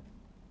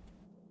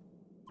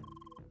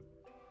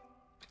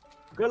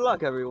 Good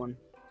luck, everyone.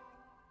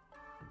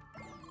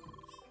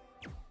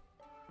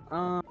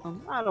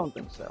 I don't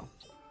think so.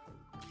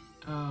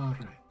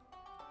 Alright.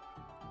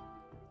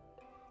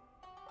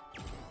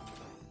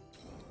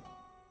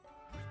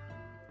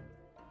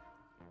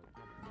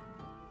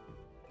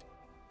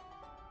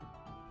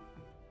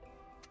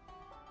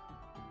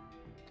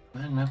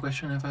 Well, no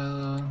question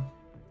about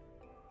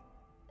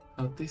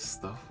how this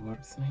stuff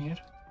works in here.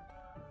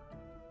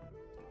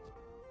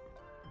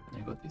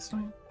 Can I go this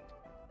way?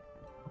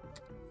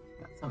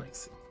 That's an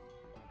exit.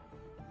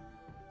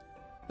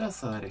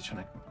 That's the direction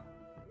I can go.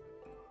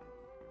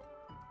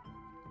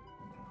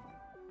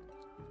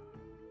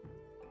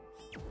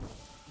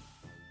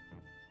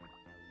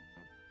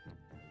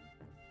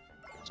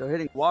 So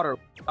hitting water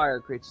with fire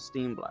creates a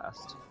steam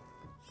blast.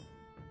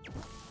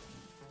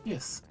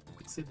 Yes,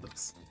 it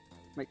does.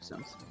 Makes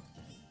sense.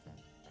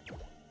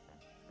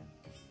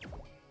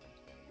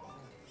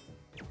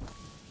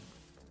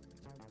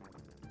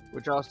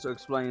 Which also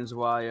explains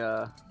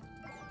why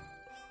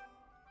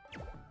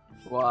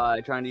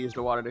trying to use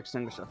the water to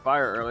extinguish a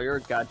fire earlier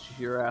got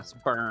your ass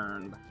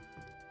burned.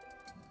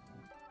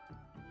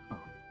 Oh.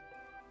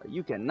 But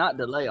you cannot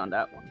delay on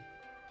that one.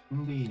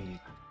 Indeed.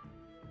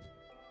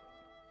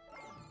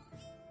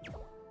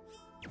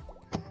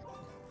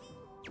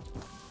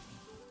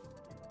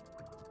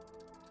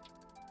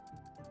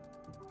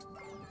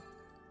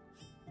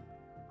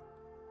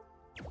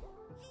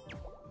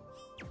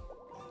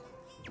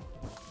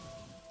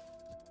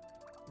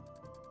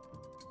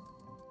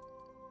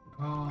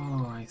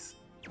 Oh, I see.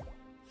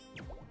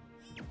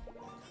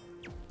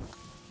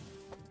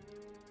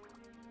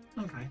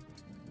 Alright.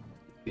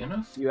 Be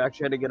enough? You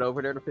actually had to get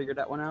over there to figure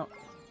that one out?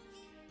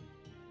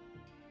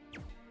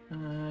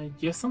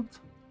 Yesn't.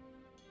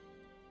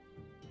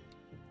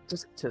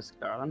 Tisk tisk,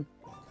 darling.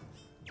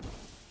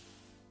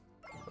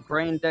 A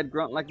brain dead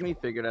grunt like me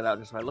figured it out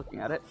just by looking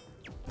at it.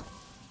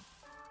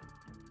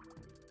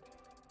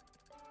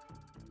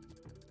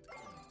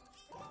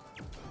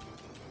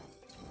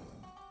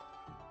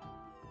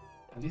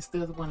 At least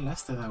that one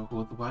lasted a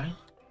good while.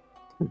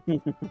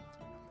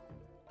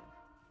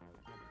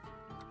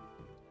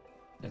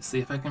 Let's see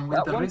if I can win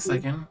That the one race too.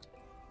 again.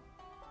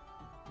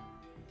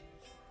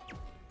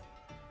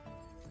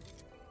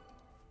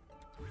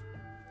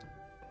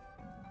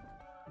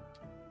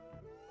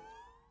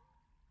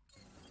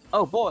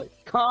 Oh boy,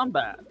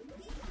 combat!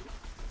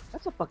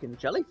 That's a fucking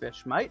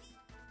jellyfish, mate.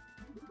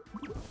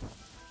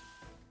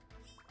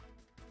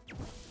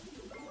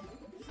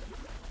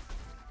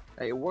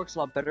 Hey, it works a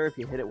lot better if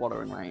you hit it while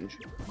they're in range.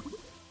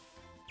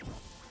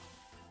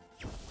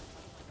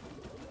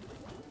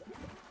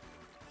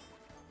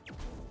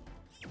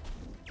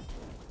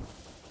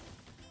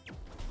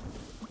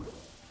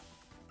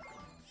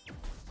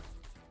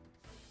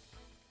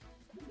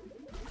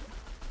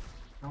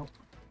 Oh.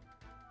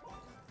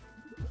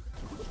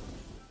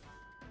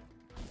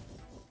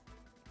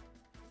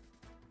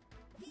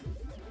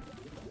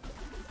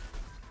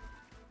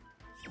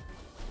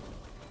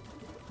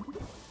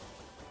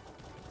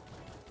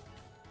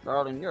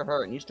 Darling, you're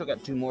hurt, and you still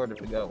got 2 more to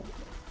go.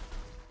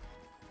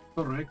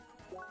 Correct.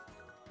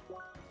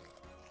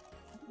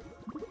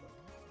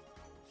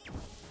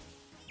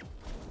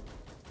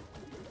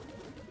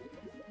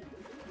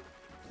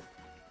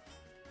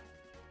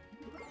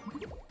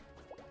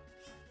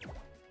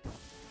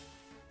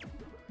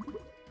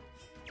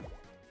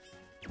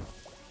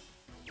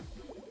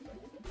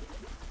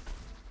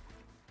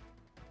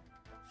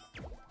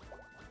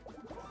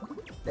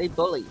 They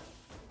bully.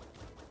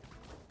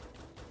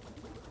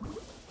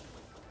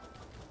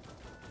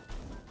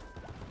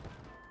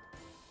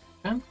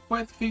 Can't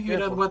quite figure out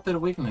Careful. what their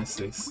weakness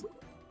is.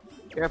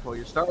 Careful,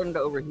 you're starting to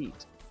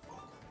overheat.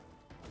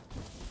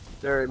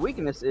 Their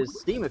weakness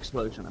is steam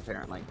explosion,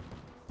 apparently.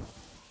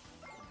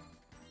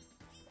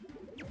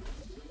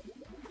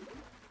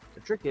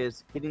 The trick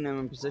is getting them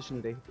in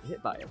position to get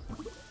hit by it.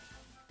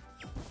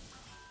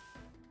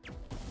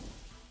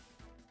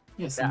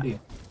 Yes, Yeah. indeed.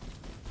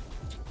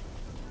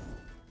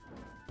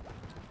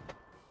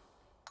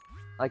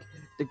 Like,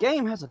 the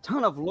game has a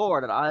ton of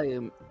lore that I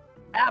am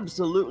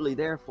absolutely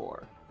there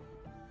for.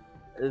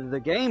 The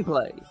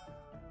gameplay,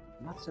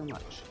 not so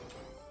much.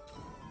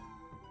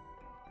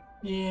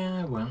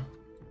 Yeah, well.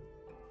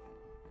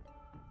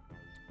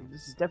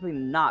 This is definitely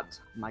not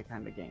my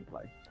kind of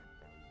gameplay.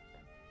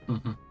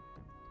 Mm-hmm.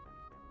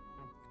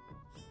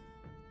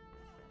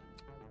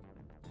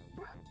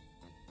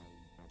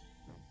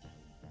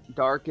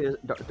 Dark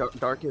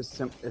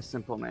is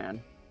simple,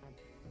 man.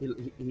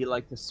 He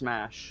liked to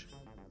smash.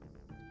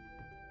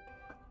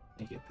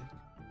 I get that.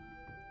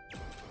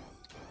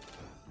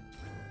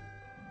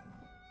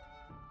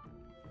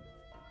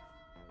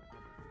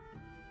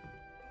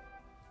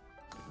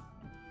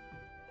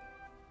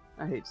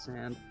 I hate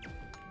sand.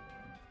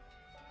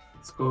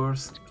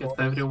 Scores gets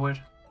everywhere.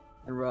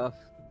 And rough.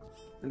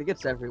 And it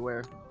gets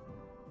everywhere.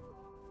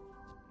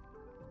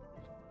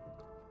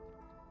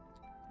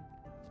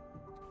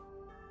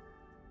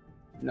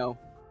 No.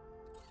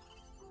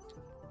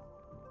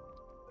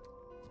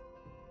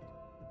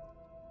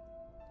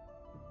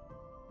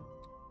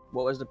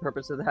 What was the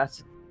purpose of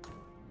that?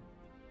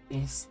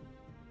 Yes.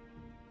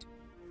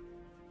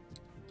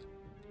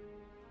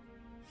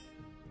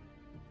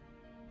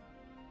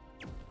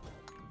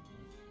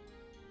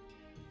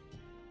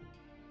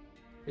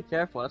 Be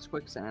careful, that's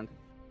quicksand.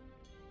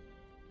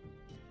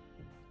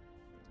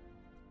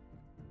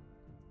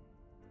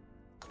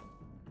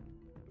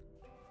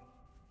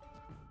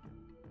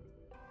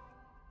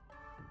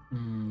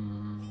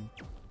 Hmm.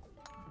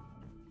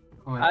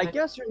 Oh, I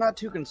guess you're not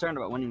too concerned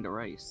about winning the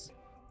race.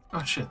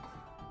 Oh shit.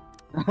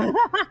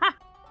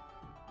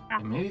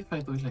 Maybe if I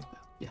do it like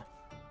that, yeah.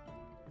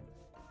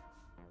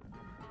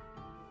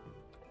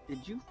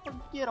 Did you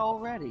forget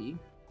already?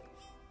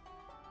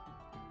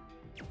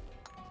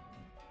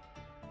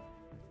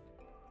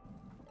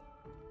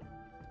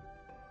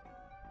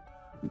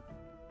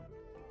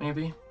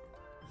 Maybe.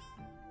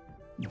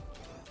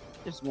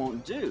 This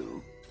won't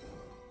do.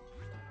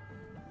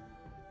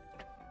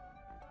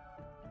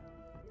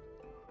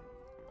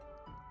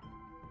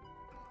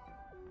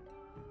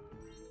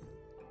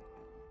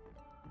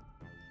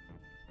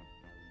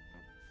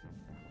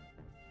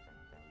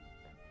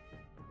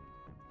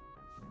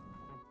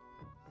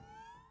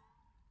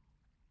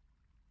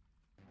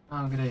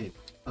 Oh great,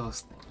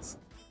 those things.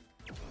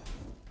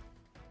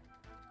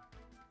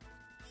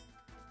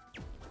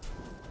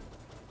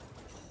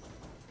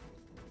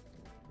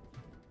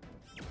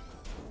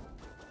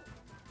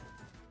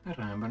 I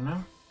remember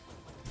now.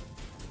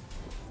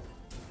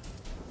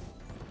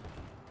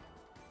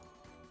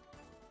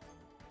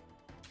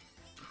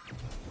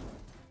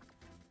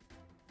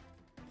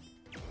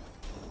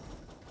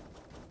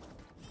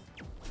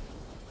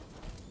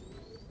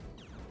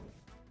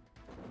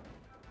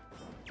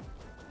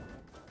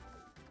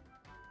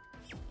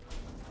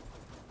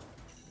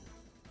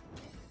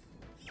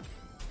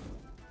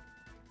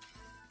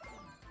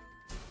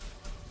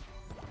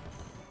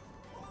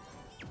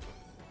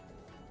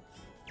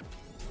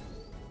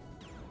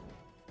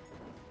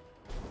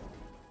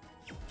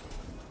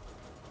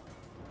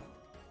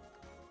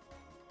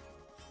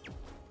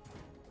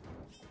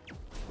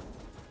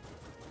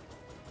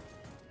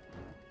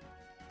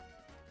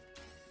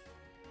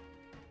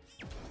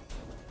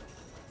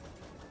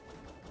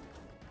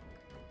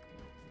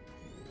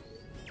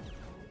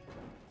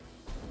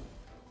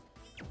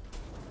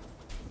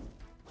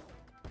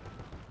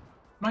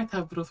 Might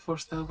have brute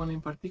forced that one in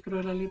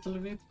particular a little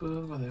bit,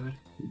 but whatever.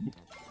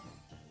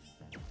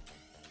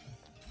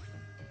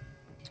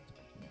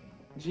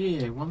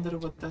 Gee, I wonder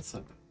what that's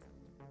about.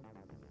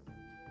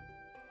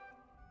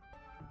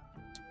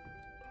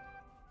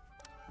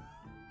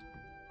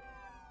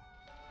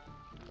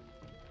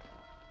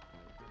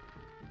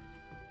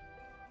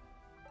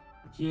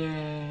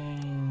 Yay!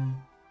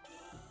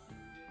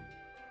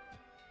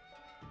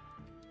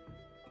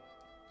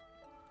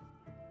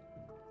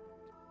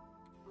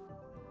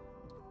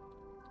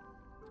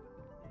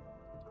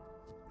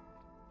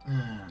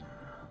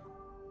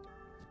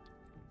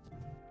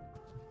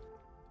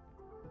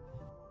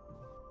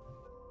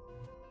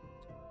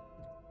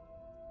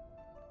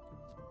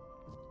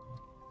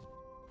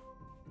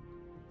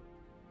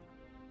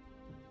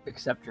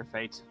 Accept your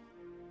fate.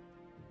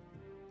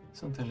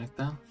 Something like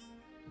that.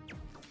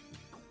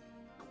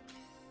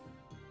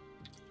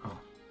 Oh.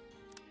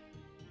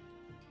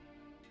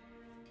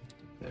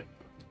 There.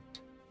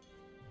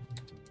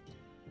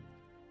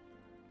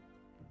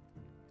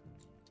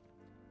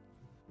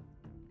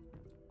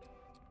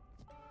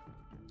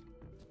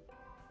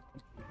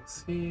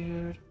 It's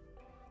here.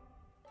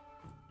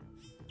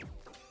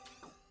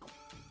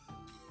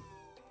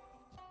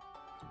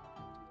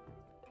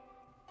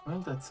 Well,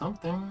 that's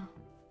something.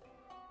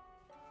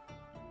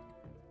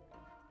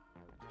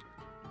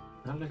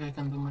 Not like I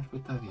can do much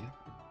with that yet.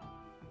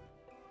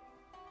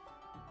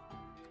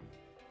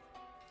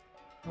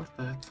 What's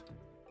that?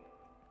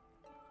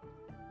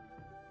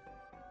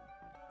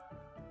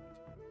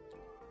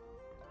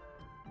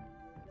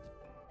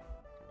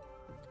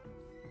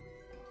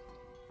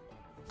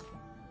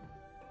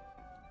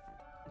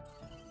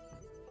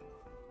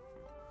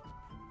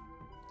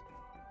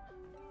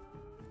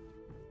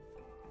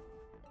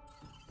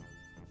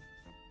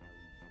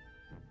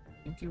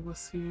 I think it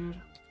was here.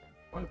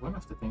 Well, one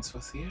of the things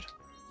was here.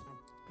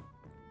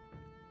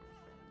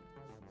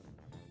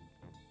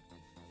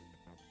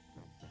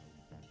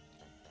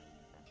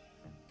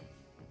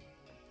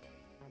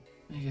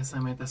 guess I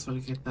might as well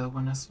get that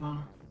one as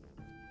well.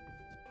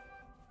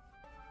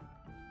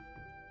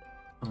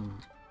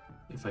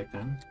 If I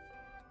can.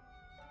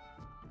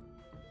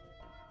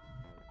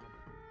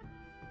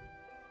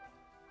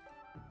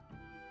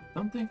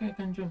 Don't think I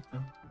can jump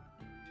them.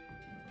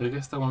 Creo que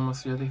esta one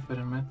must be a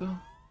different method.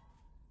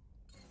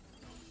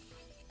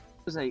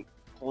 It was a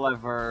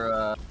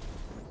clever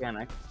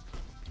mechanic.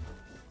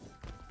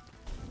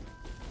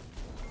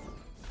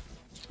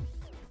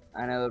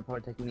 I know it would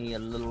probably take me a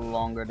little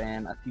longer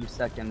than a few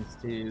seconds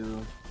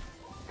to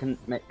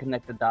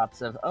connect the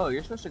dots of, oh,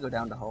 you're supposed to go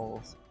down the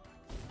holes.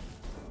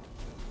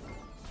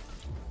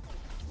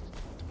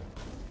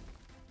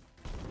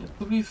 Yeah,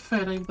 to be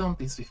fair, I've done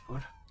this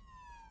before.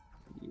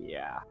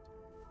 Yeah.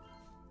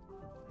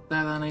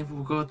 That and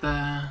I've got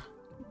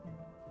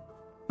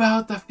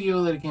about a few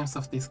other games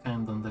of this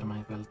kind under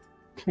my belt.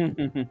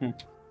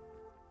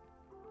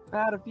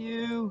 Had a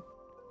few.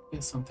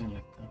 Yeah, something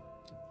like that.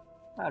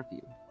 Had a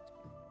few.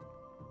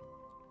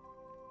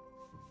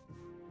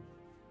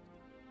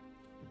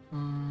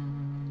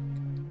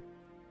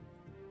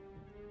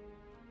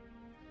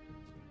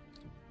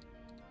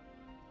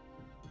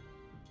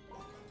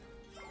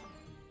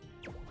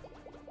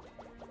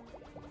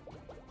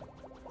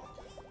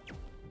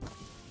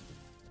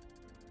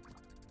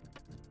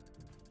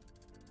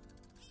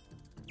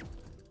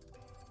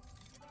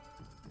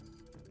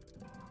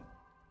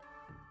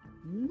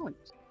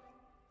 Nice.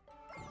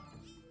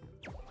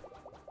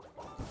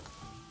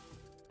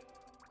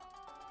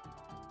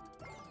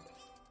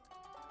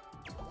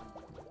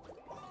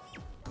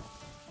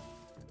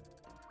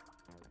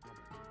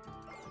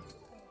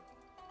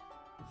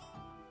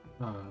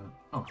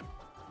 Oh.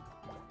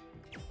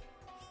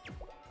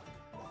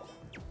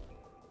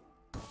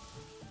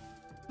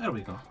 There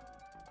we go.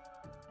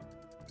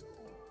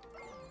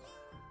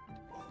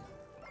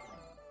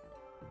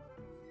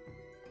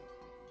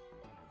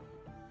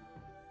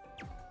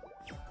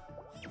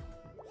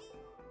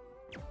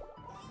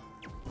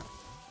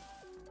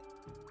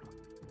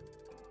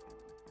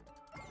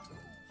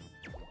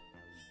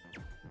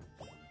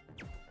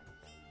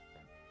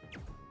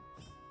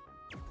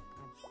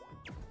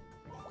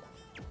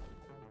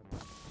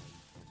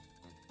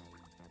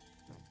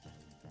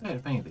 There,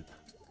 paint it.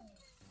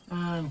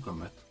 And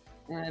combat.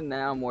 And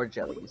now more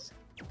jellies.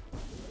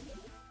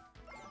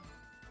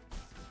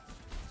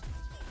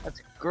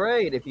 That's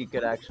great if you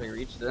could actually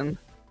reach them.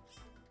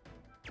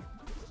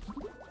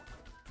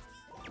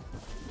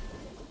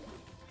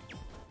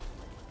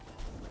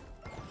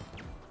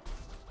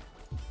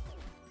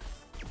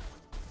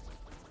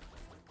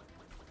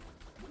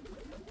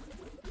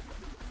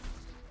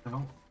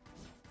 No.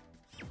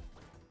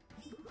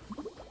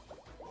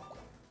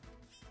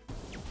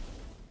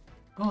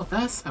 Oh,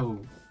 that's how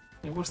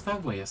it works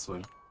that way as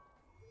well.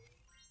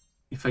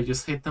 If I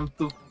just hit them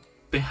to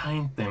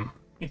behind them,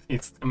 it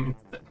hits them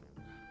instead.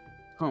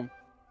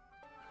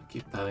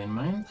 Keep that in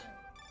mind.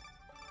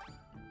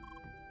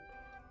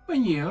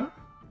 Bonjour.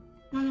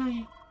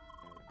 Hi.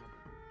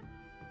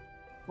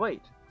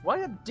 Wait, why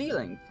a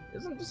D-Link?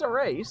 Isn't this a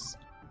race?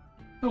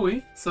 Oh,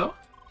 oui, so?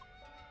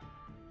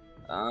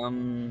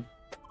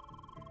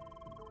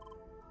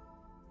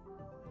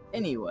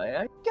 Anyway,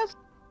 I guess...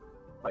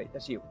 Wait,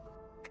 that's you.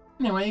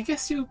 Anyway, I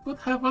guess you could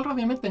have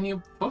already met the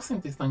new boss in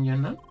this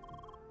dungeon, no?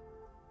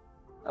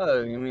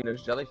 Oh, you mean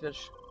there's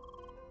jellyfish?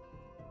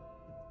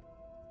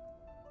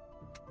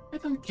 I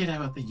don't care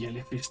about the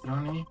jellyfish,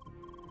 Tronny.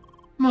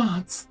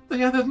 Mods!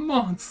 They added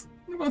mods!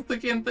 And once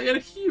again, they are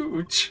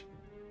huge!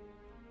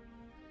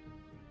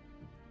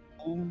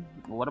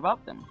 What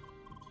about them?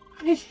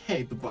 I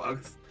hate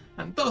bugs,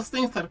 and those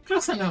things are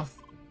close enough!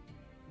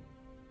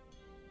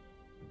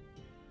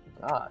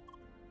 God.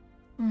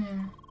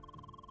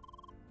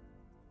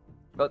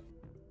 But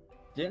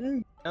didn't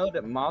you know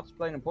that moths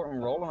play an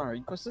important role in our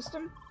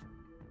ecosystem?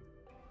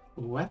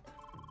 What?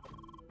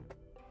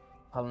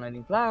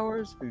 Pollinating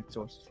flowers, food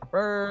sources for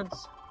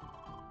birds.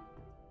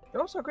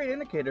 They're also a great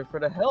indicator for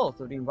the health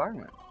of the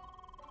environment.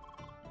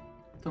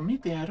 To me,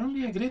 they are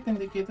only a great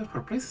indicator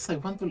for places I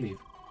want to live.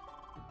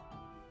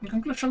 In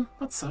conclusion,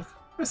 what suck?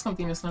 Race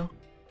continues now.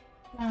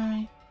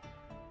 Bye.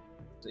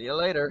 See you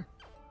later.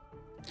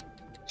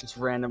 Just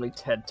randomly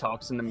TED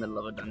Talks in the middle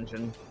of a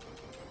dungeon.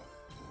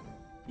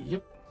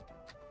 Yep.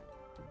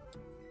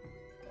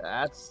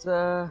 That's,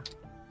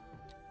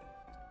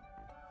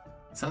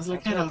 Sounds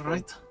like Herald,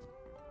 right?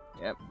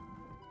 Yep.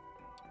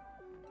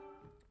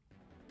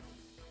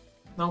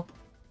 Nope.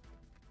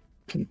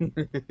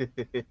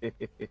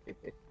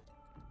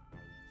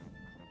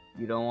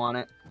 You don't want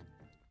it?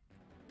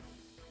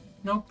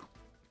 Nope.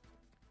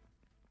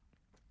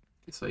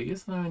 Okay, so I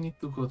guess now I need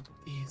to go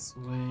this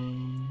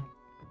way.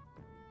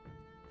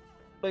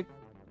 Like,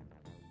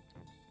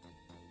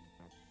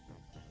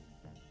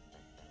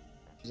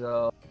 there's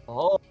a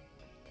hole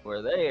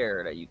over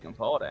there that you can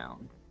fall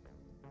down.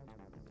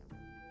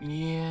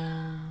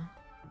 Yeah.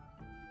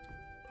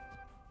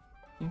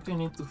 I think I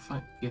need to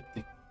get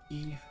the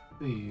key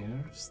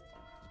first.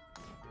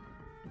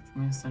 Which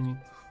means I need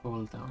to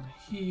fall down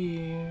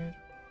here.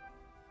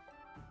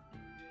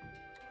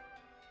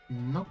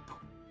 Nope.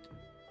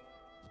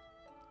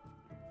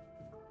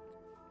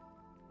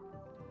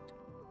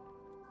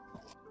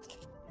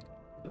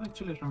 That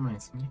actually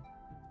reminds me.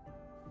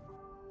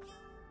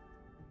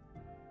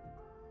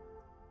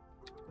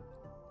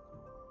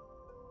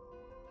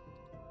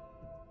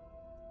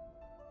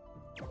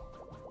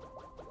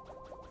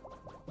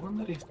 I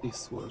wonder if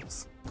this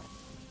works.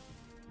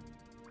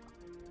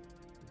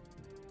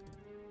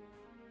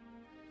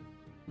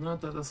 No,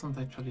 that doesn't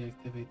actually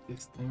activate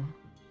this thing.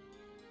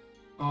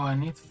 Oh, I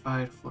need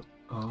fire for...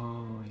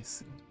 Oh, I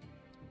see.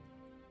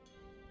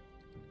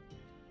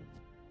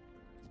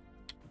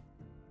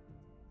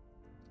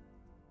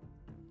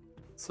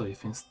 So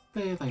if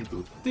instead I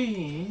do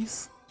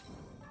this...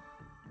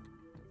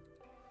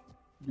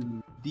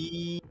 Do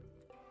these?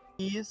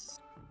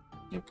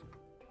 Yep.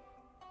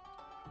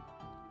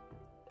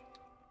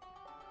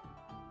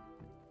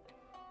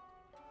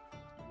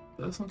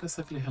 That doesn't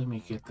exactly help me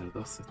get there,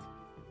 does it?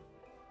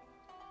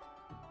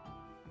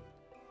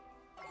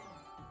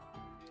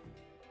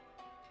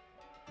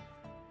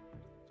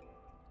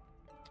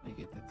 I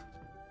get it.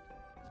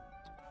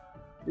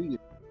 Do you?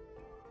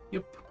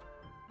 Yep.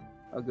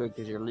 Oh, good,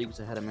 because your league's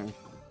ahead of me.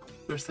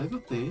 First I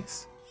do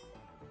this,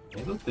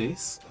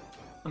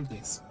 and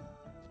this.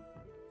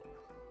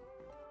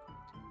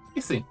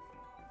 Easy.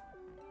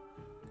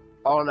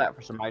 All of that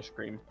for some ice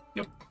cream.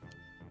 Yep.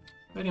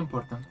 Very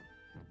important.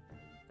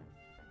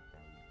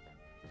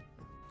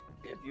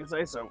 If you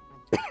say so.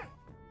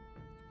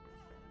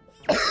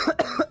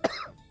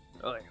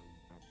 Oh, yeah.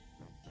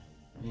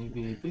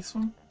 Maybe this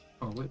one?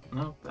 Oh wait,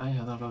 no, I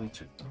had already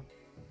checked that.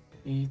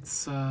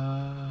 It's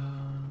I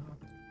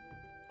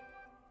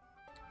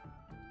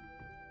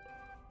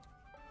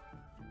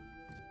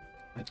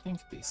think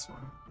this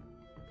one.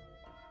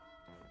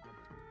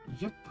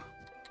 Yep.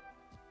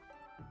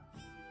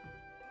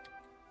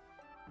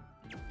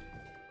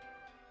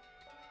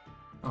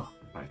 Oh,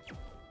 right.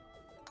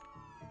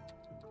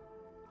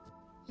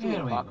 Silly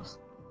There we fox.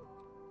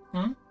 go.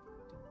 Hmm?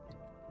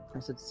 I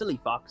said silly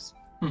fox.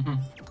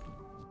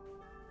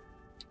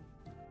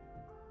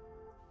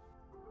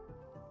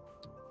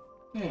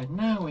 Yeah,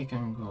 now we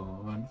can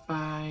go and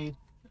fight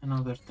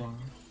another thing.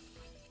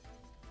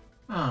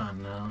 Oh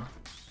no.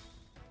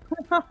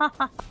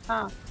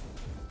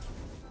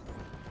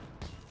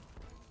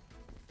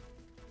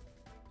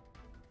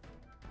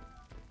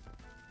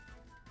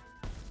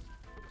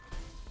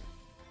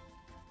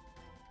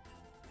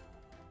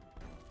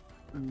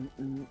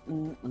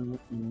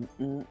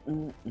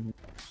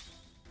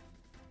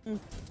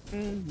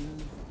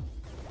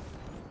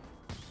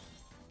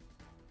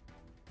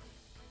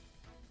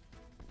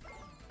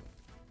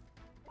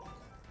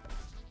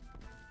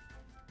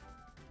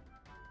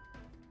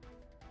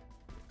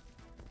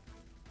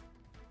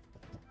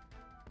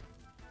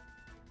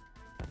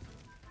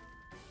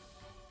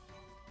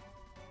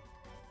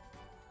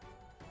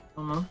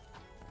 Come on.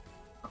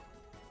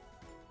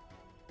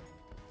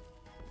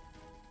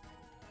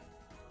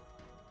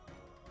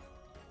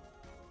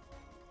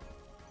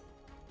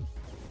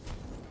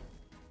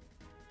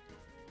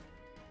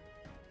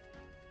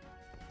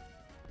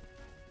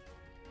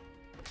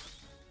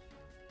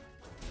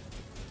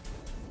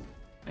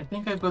 I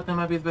think I've got them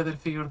a bit better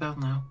figured out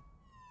now.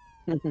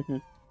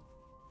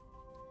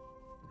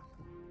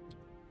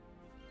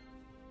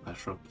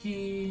 Patrol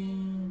key.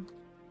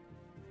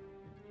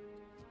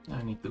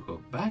 I need to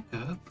go back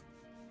up.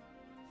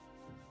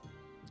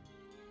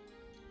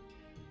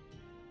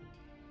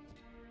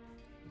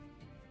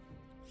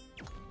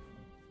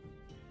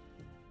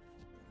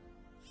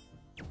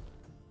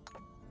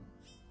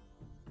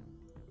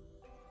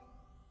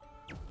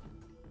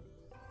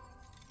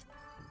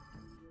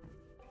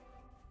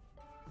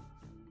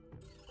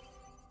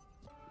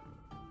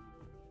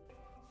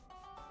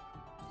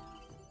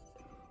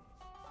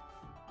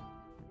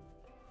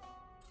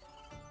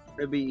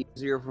 It'd be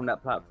easier from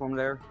that platform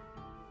there.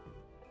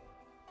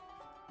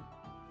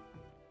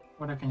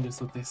 Or I can just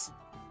do this.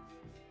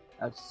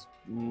 That's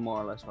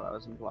more or less what I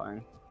was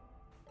implying.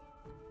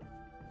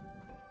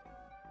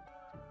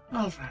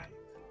 Alright.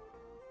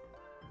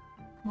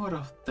 More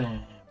of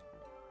them.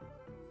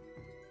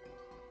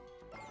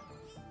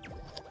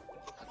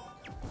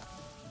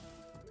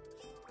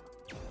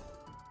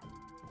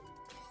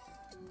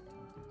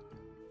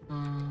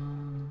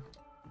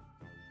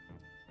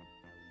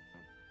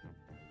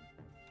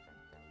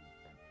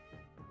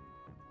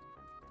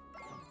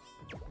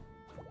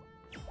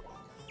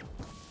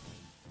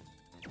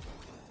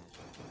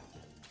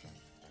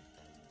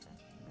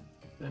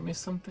 Did I miss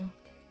something?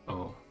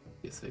 Oh,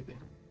 yes I did.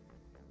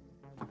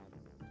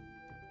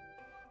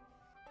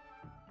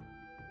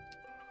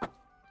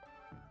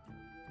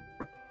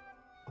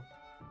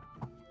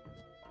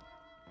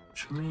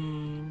 Which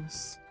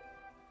means...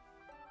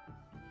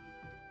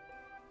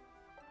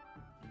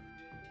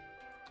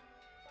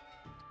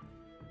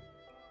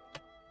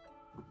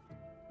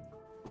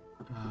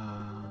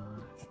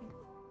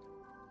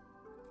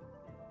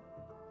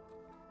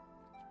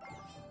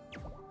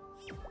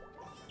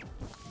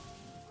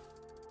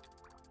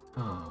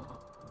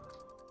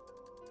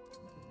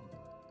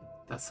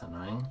 That's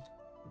annoying.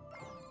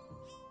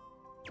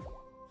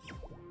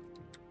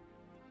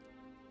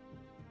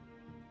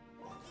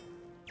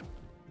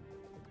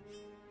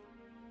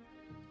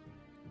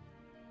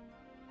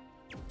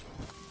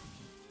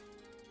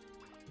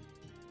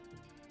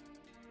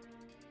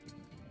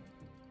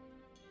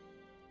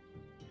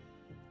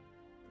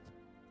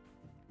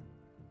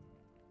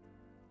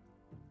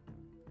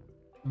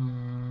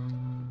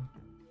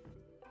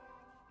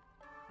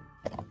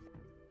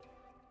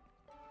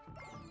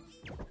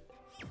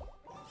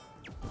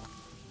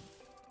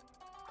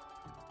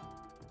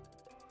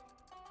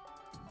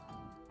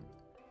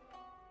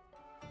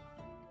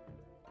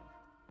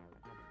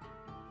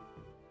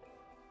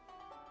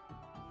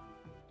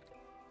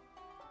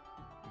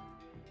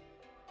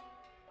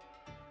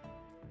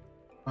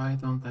 Why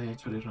don't I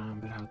actually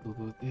remember how to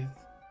do this?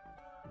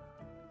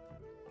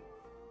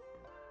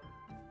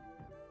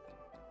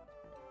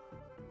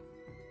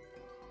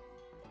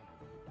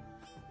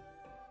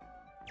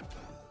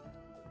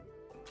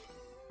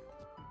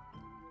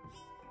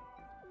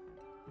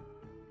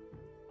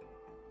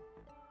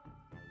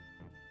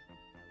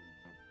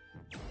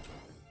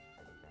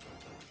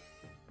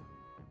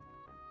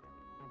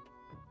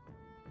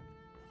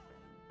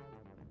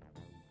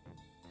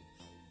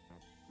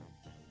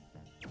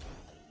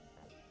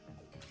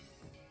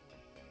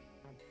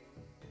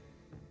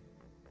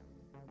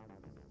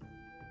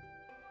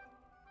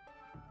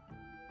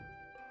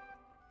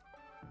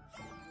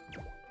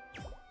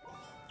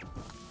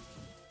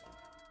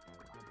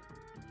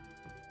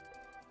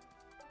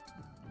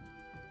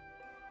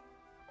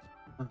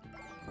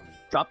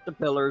 Drop the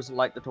pillars,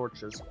 light the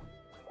torches.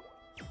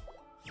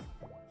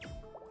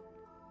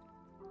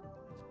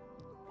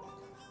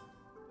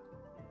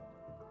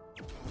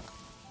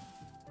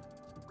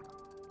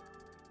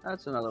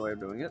 That's another way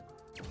of doing it.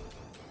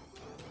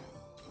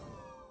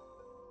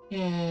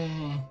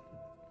 Yay!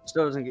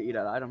 Still doesn't get you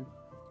that item.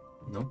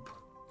 Nope.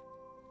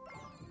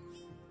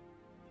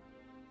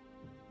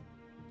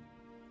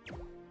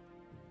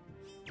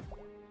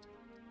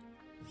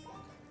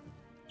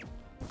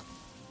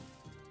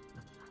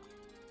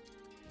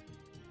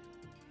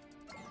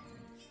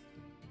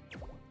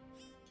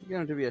 You're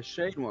going to be a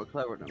shade more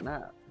clever than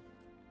that.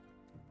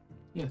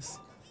 Yes.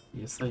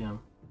 Yes, I am.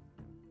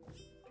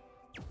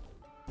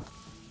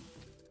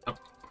 Oh.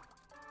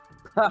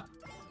 Ha!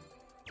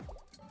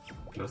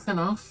 Close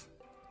enough.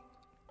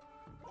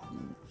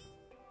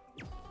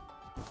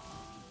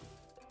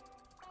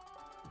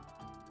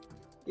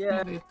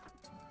 Yeah. It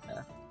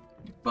Yeah.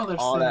 bothers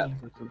All that me.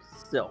 for some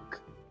silk.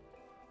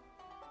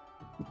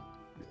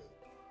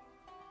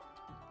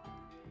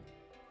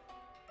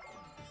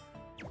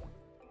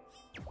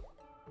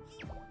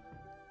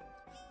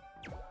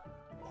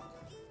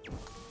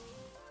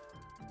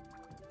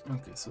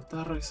 Okay, so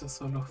that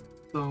raises all of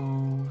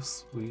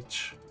those,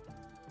 which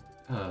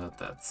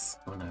that's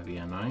gonna be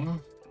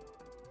annoying.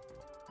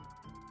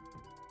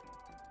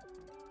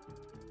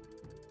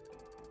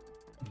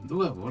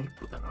 Doable,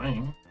 but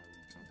annoying.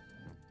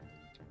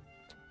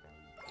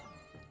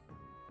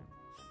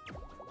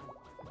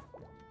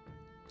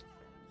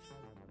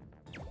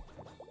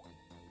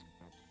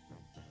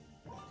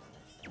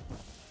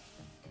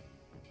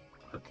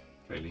 But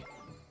really.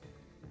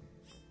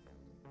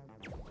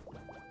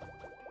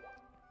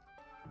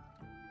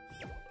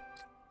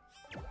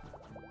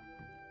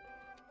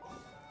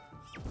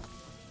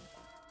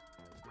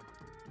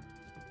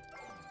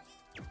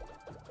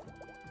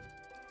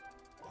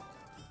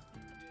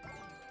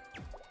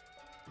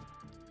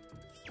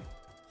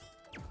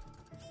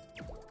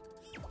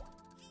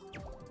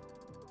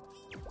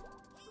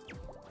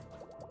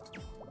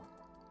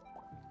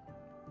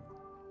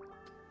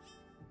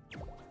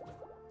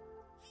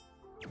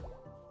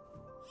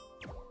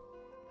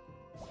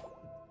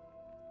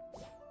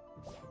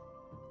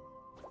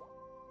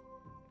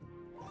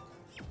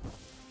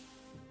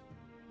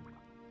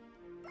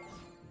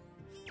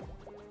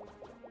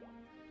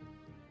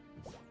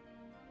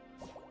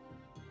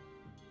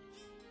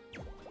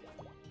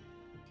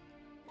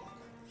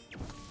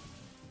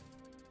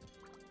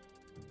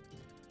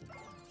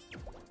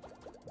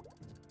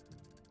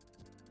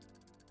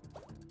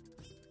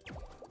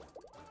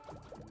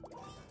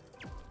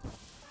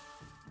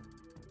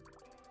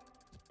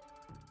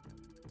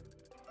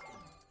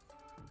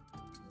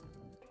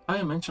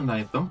 I mentioned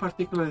I don't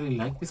particularly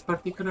like this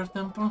particular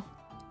temple.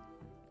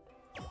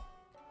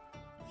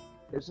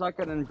 It's like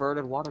an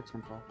inverted water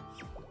temple.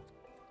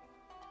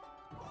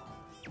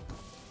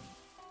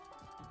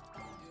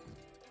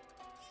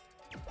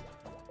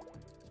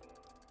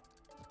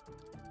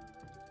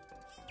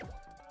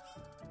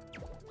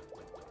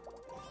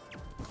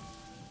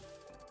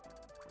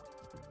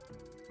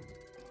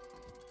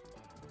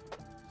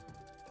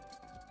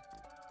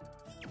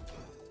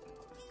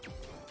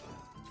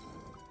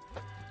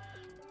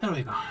 There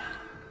we go.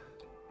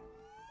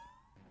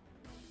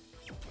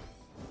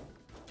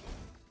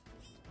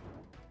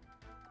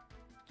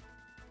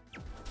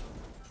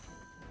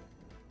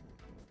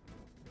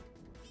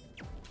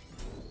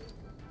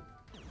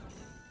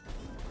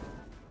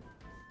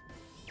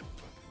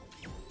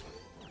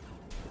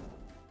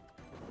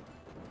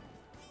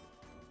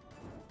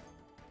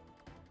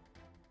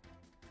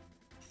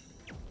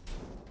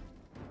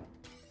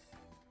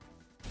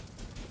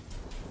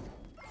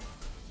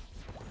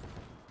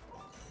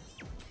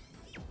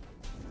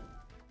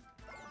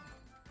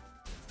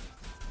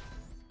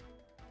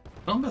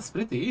 Oh, that's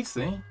pretty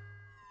easy.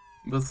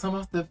 But some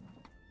of the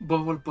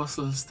bubble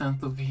puzzles tend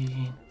to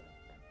be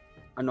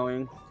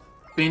Annoying.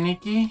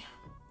 finicky.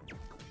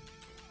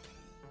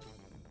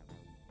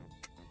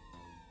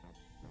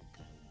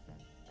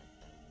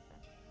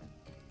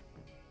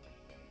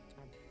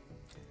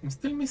 I'm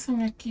still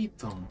missing a key,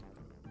 Tom.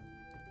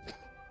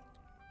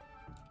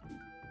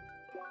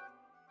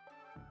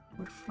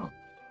 Where from?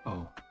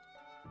 Oh.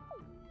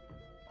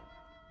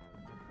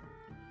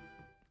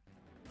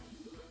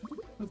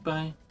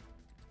 Goodbye.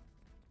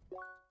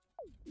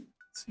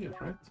 It's here,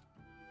 right?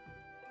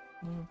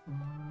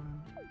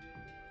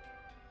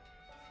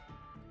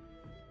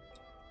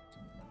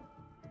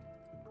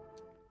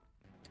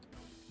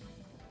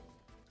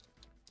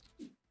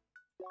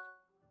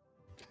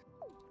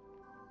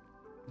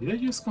 Did I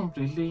just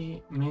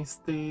completely miss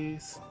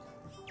this?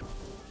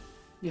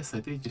 Yes, I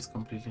did just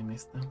completely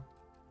miss them.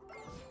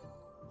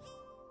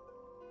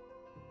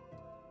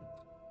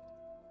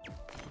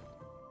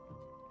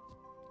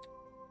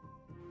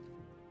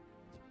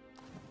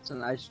 It's a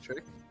nice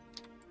trick.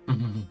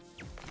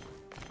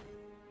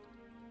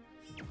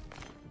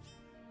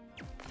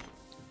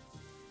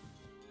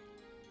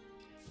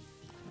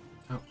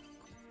 Oh,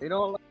 They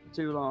don't last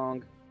too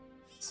long.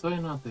 so I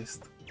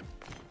noticed.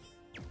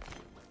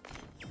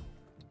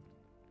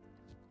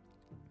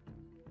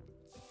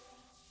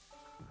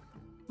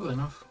 Good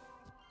enough.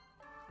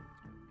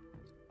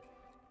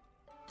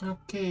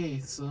 Okay,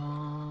 so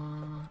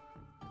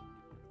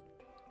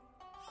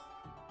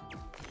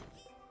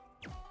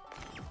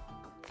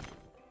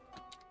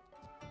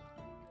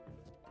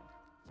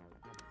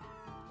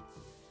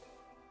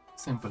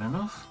simple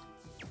enough.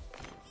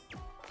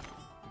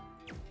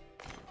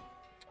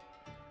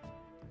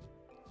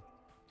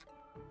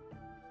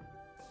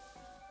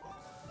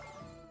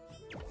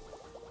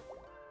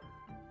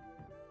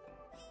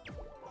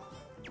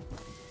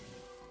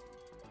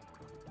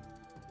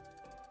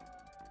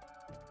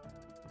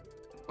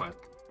 What?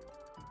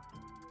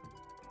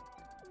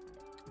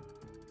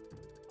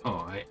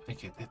 Oh, I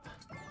get it.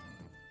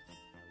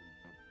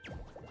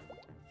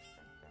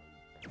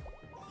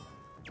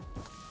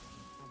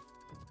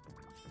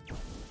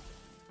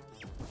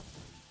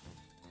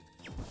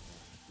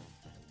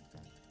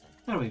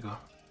 There we go.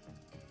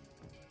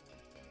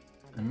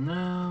 And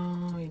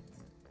now it's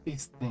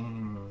this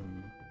thing.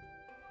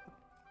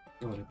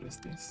 Go replace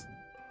this.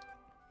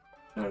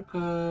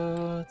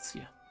 Shortcuts,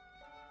 yeah.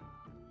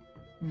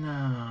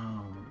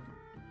 Now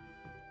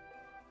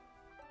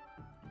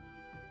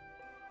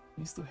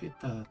needs to hit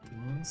that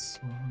again,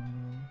 so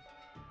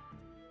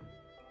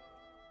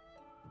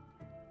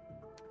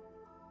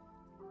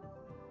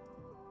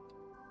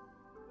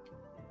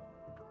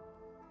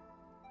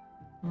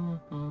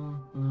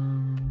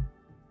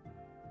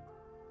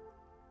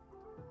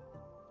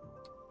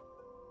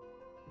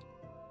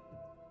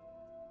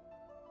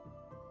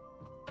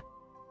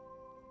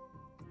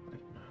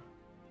right now.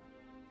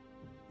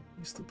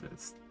 Needs to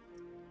best.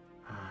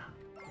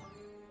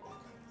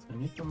 So I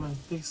need to melt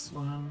this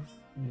one,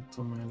 I need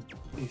to melt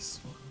this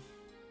one.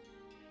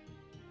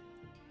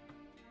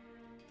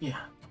 Yeah.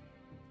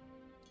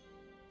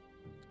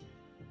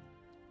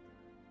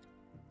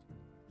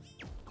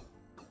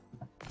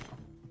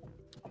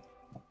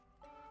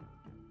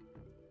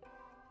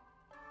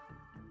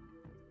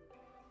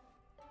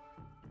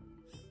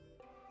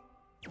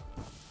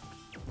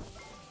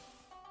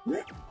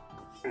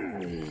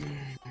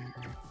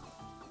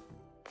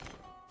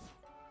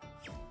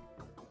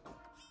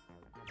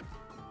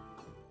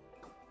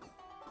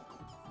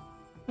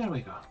 There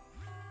we go.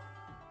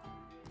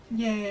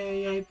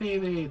 Yay, I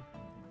did it!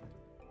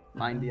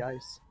 Mind the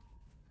ice.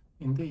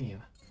 Indeed.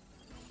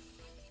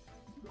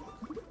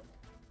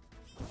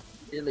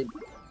 Really.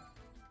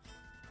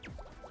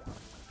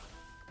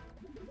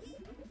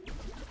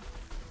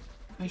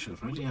 I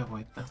should really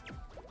avoid that.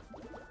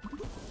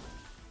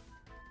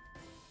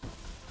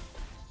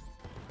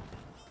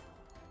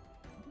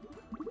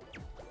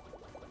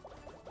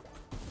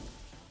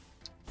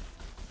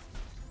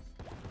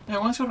 Yeah,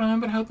 once you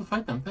remember how to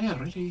fight them, they are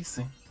really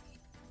easy.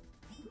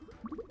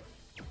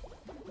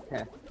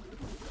 Yeah.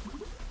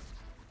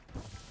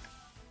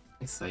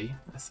 I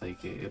say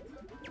que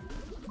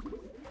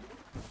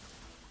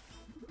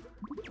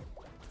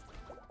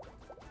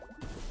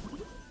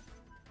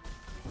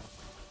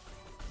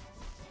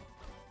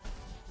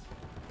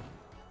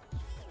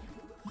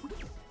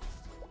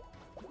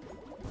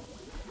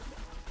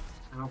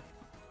Ow.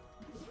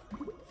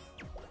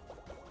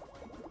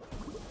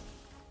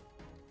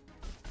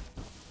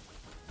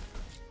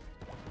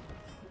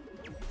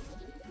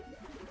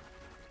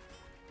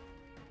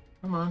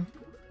 Come on.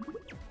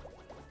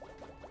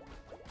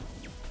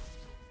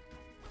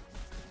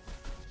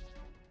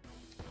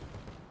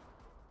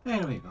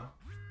 There we go.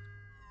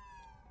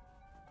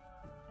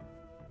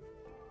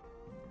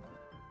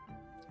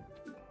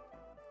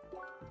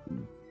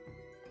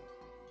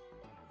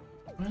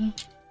 Well,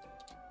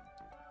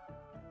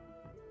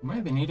 am I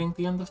been nearing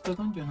the end of the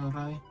dungeon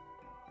already?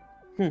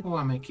 Who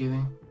am I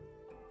kidding?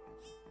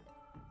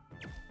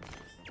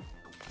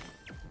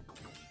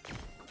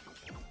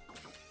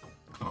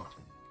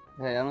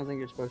 Hey, I don't think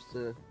you're supposed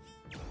to.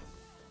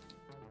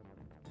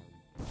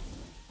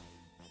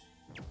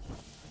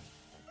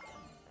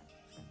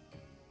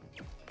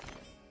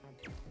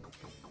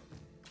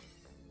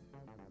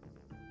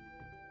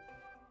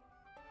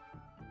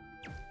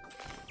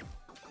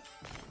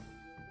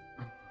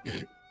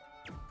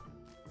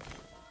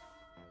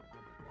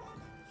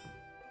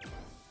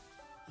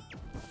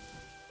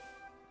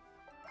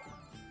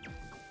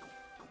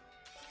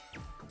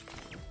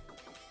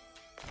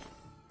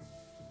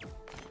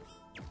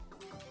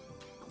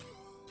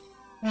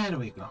 There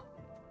we go.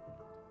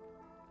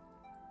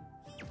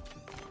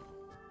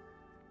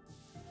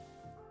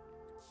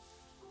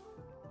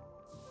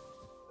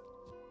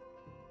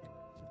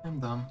 I'm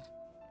done.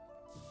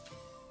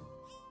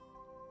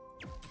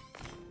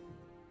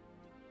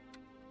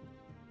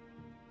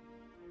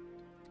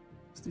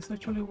 Does this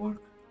actually work?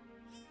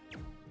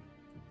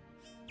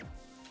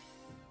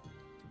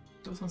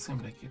 Doesn't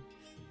seem like it.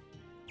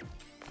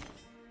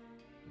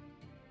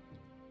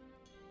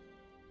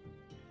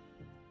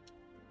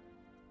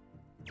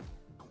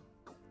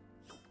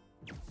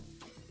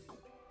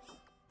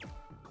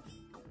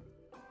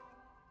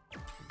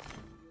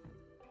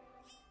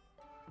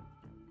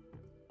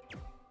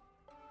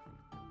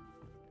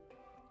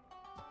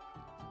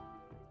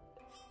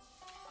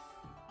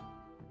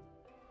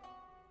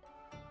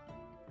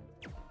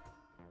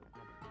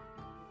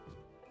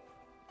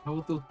 How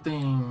do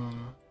things?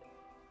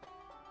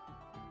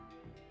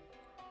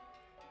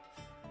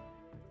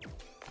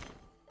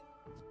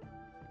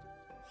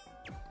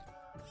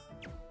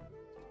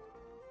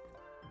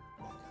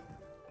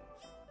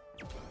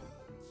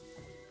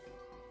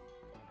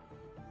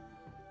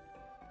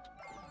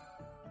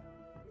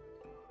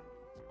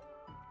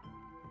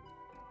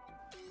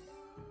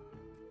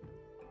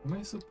 Am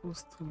I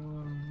supposed to?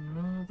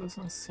 No, it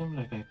doesn't seem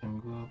like I can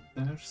go up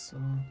there, so.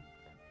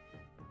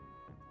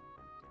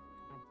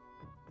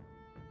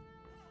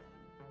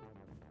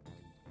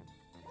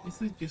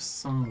 Is it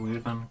just some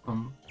weird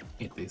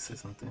It is,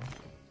 isn't it?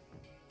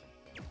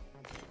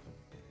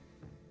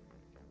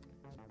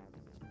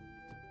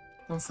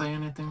 Don't say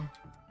anything.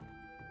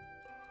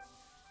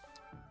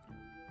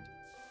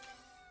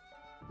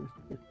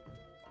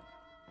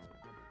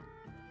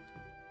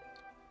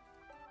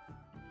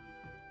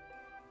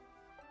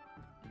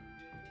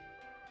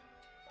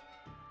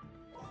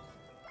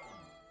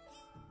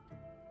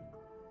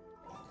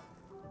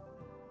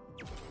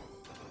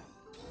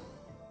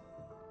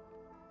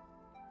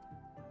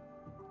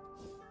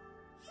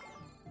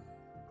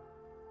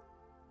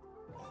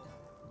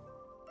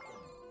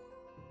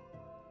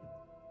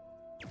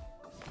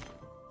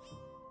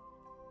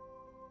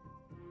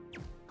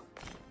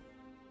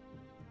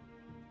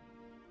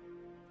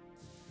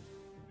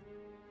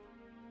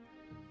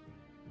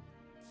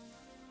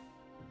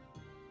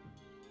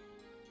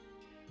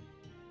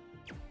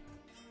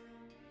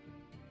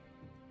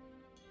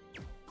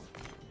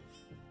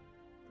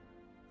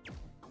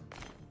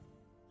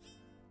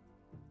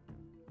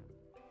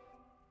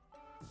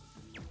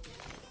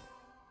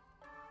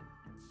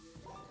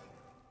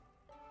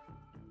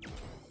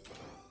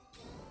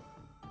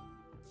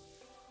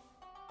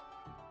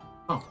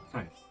 Oh,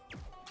 right.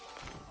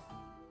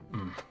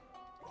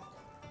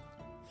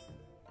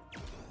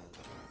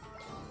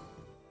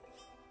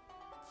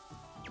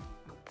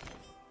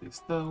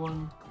 Is that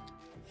one?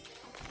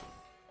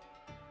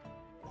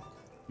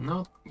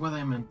 Not what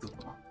I meant to do.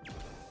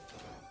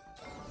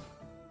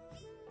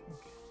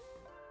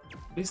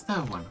 Is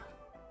that one?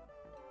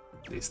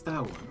 Is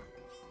that one?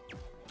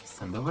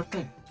 Send over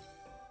there.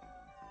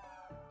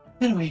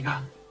 There we go.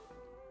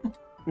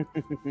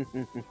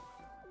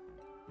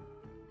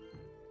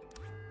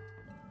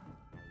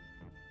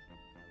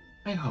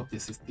 I hope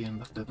this is the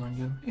end of the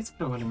dungeon. It's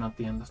probably not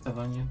the end of the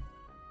dungeon.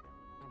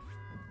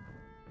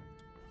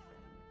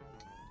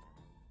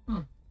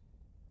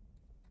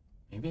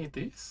 Maybe it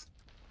is?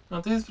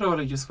 No, this is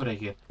probably just where I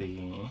get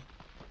the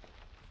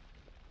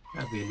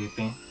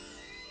ability.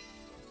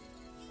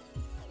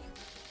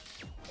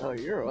 Oh,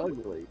 you're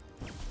ugly.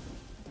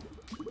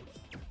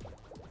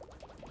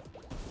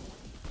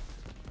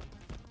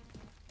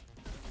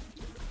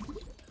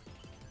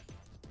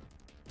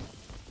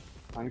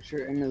 I'm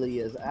sure Emily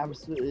is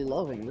absolutely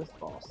loving this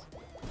boss.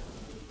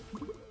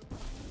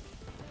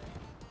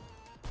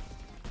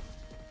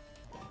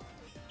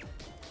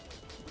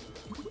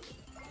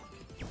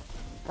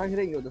 Try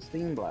hitting it with a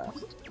steam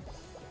blast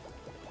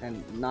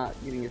and not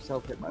getting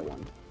yourself hit by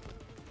one.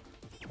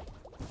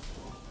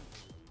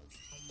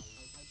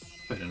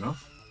 Fair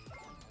enough.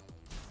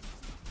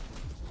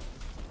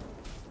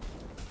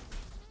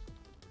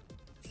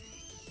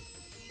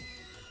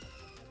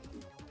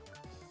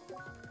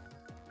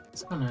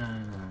 It's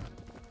gonna...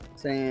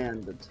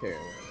 Sand the Terror.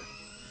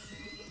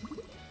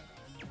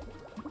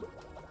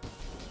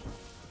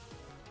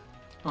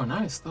 Oh,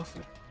 nice stuff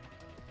here.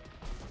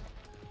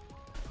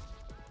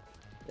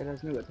 It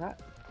has new attack.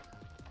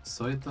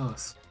 So it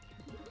does.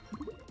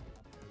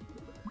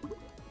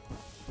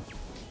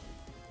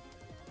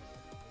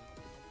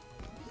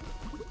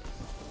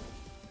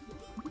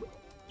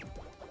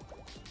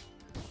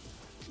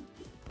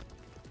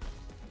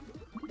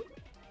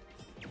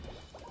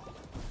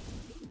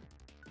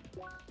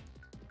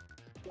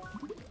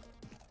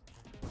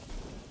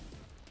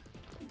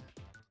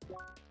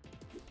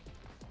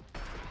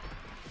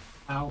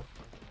 Ow.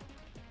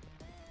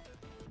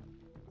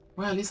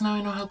 Well, at least now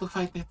I know how to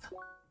fight it.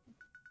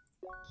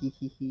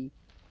 Hehehe.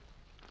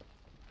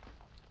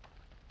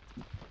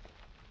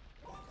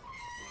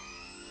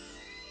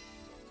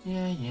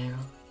 Yeah.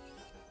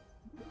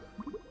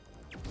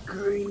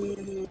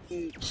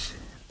 Great.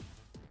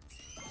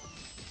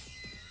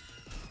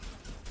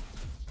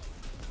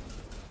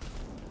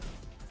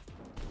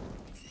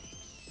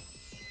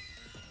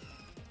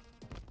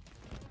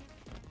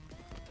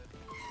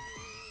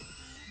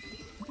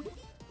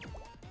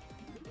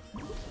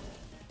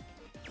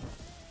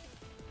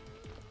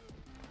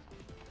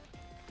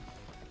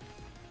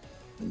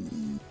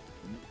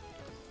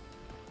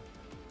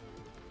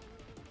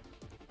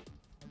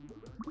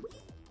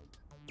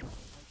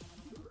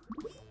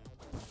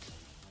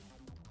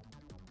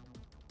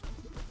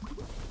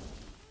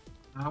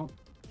 Ow.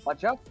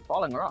 Watch out for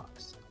falling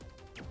rocks.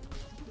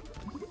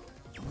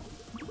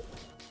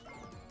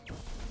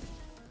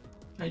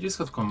 I just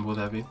got combo,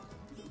 David.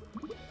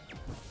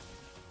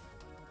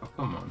 Oh,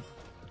 come on.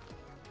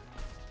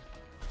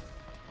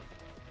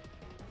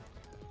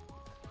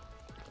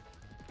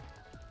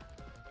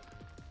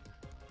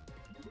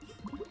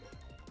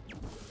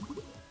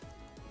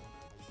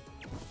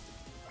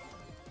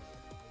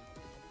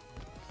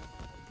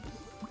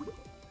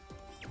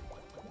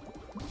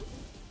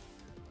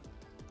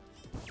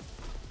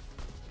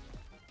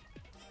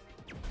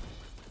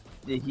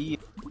 Did he?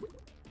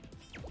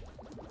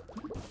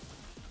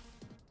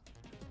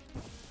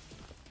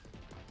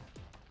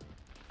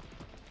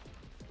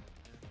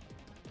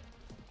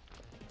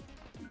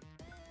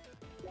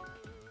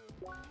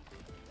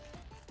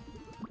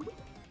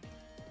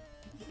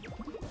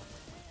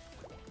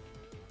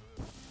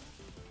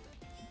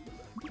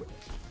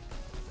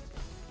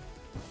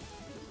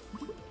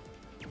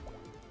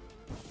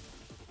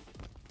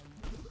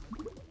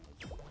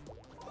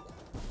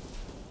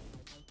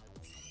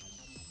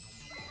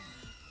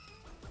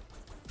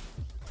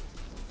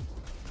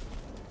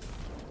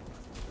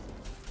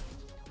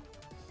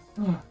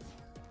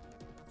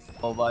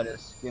 All by the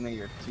skin of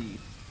your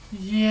teeth.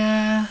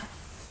 Yeah.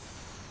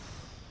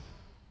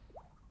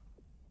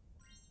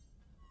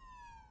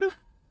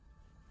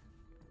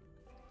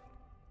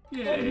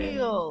 Yay.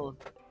 Heal.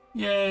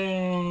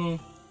 Yay.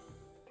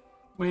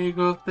 We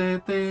got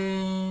the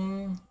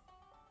thing.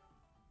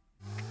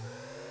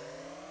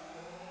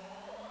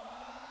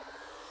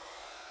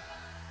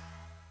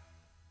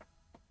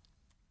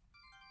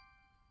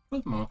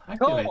 Good mode.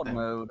 Activate Cold it.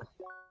 mode.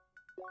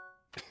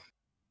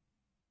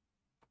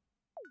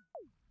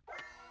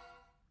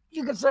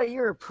 You could say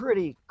you're a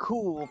pretty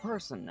cool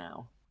person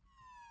now.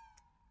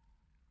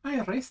 I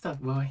erased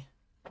that boy.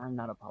 I'm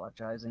not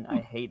apologizing.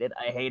 I hate it.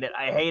 I hate it.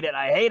 I hate it.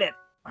 I hate it.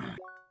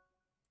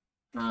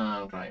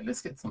 Alright,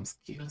 let's get some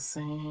skills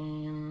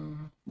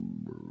in.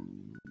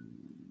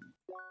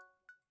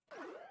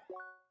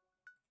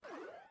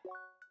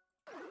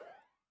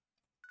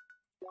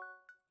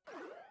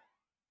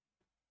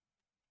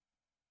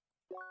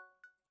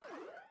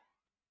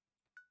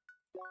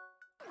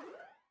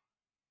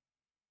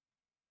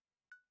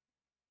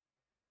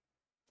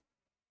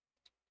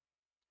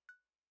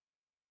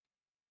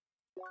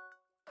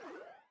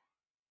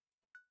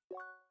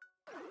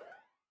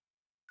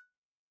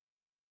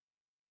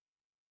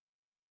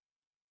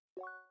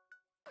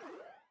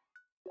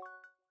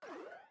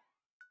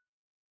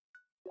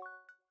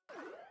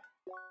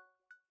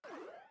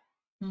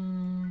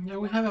 Yeah,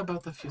 we have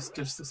about a few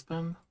skills to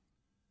spend.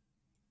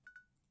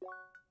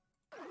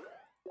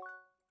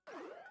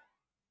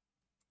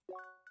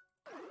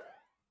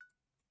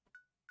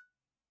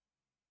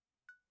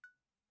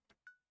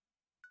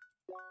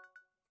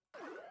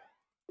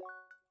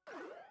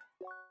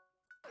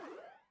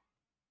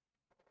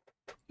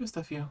 Just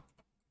a few.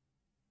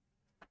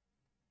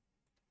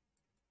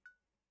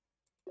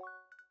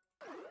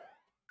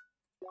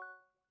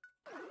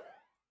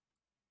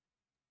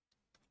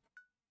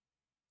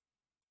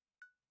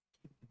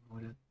 More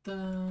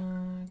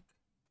attack.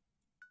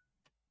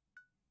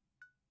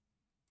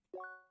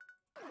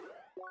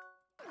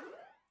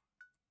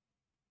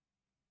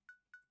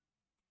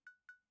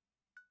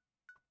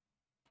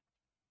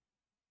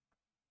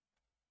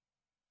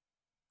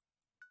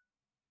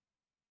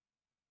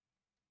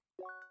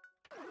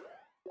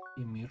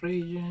 Give me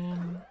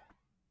regen.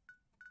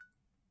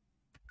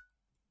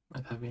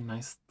 Might have been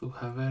nice to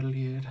have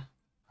earlier.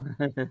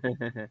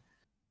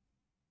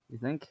 You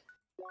think?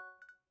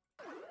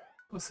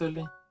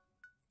 Possibly.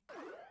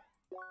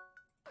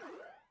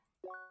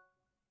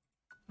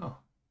 Oh.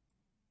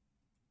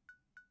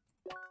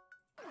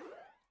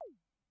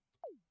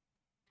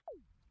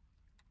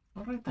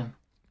 Alright then.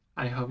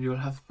 I hope you'll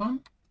have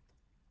fun.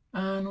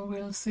 And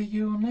we'll see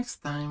you next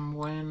time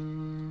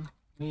when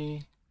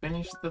we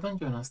finish the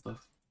dungeon and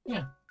stuff.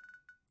 Yeah.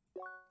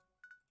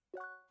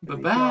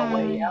 Making our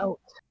way Bye-bye. out.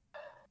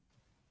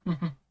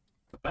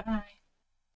 Bye-bye.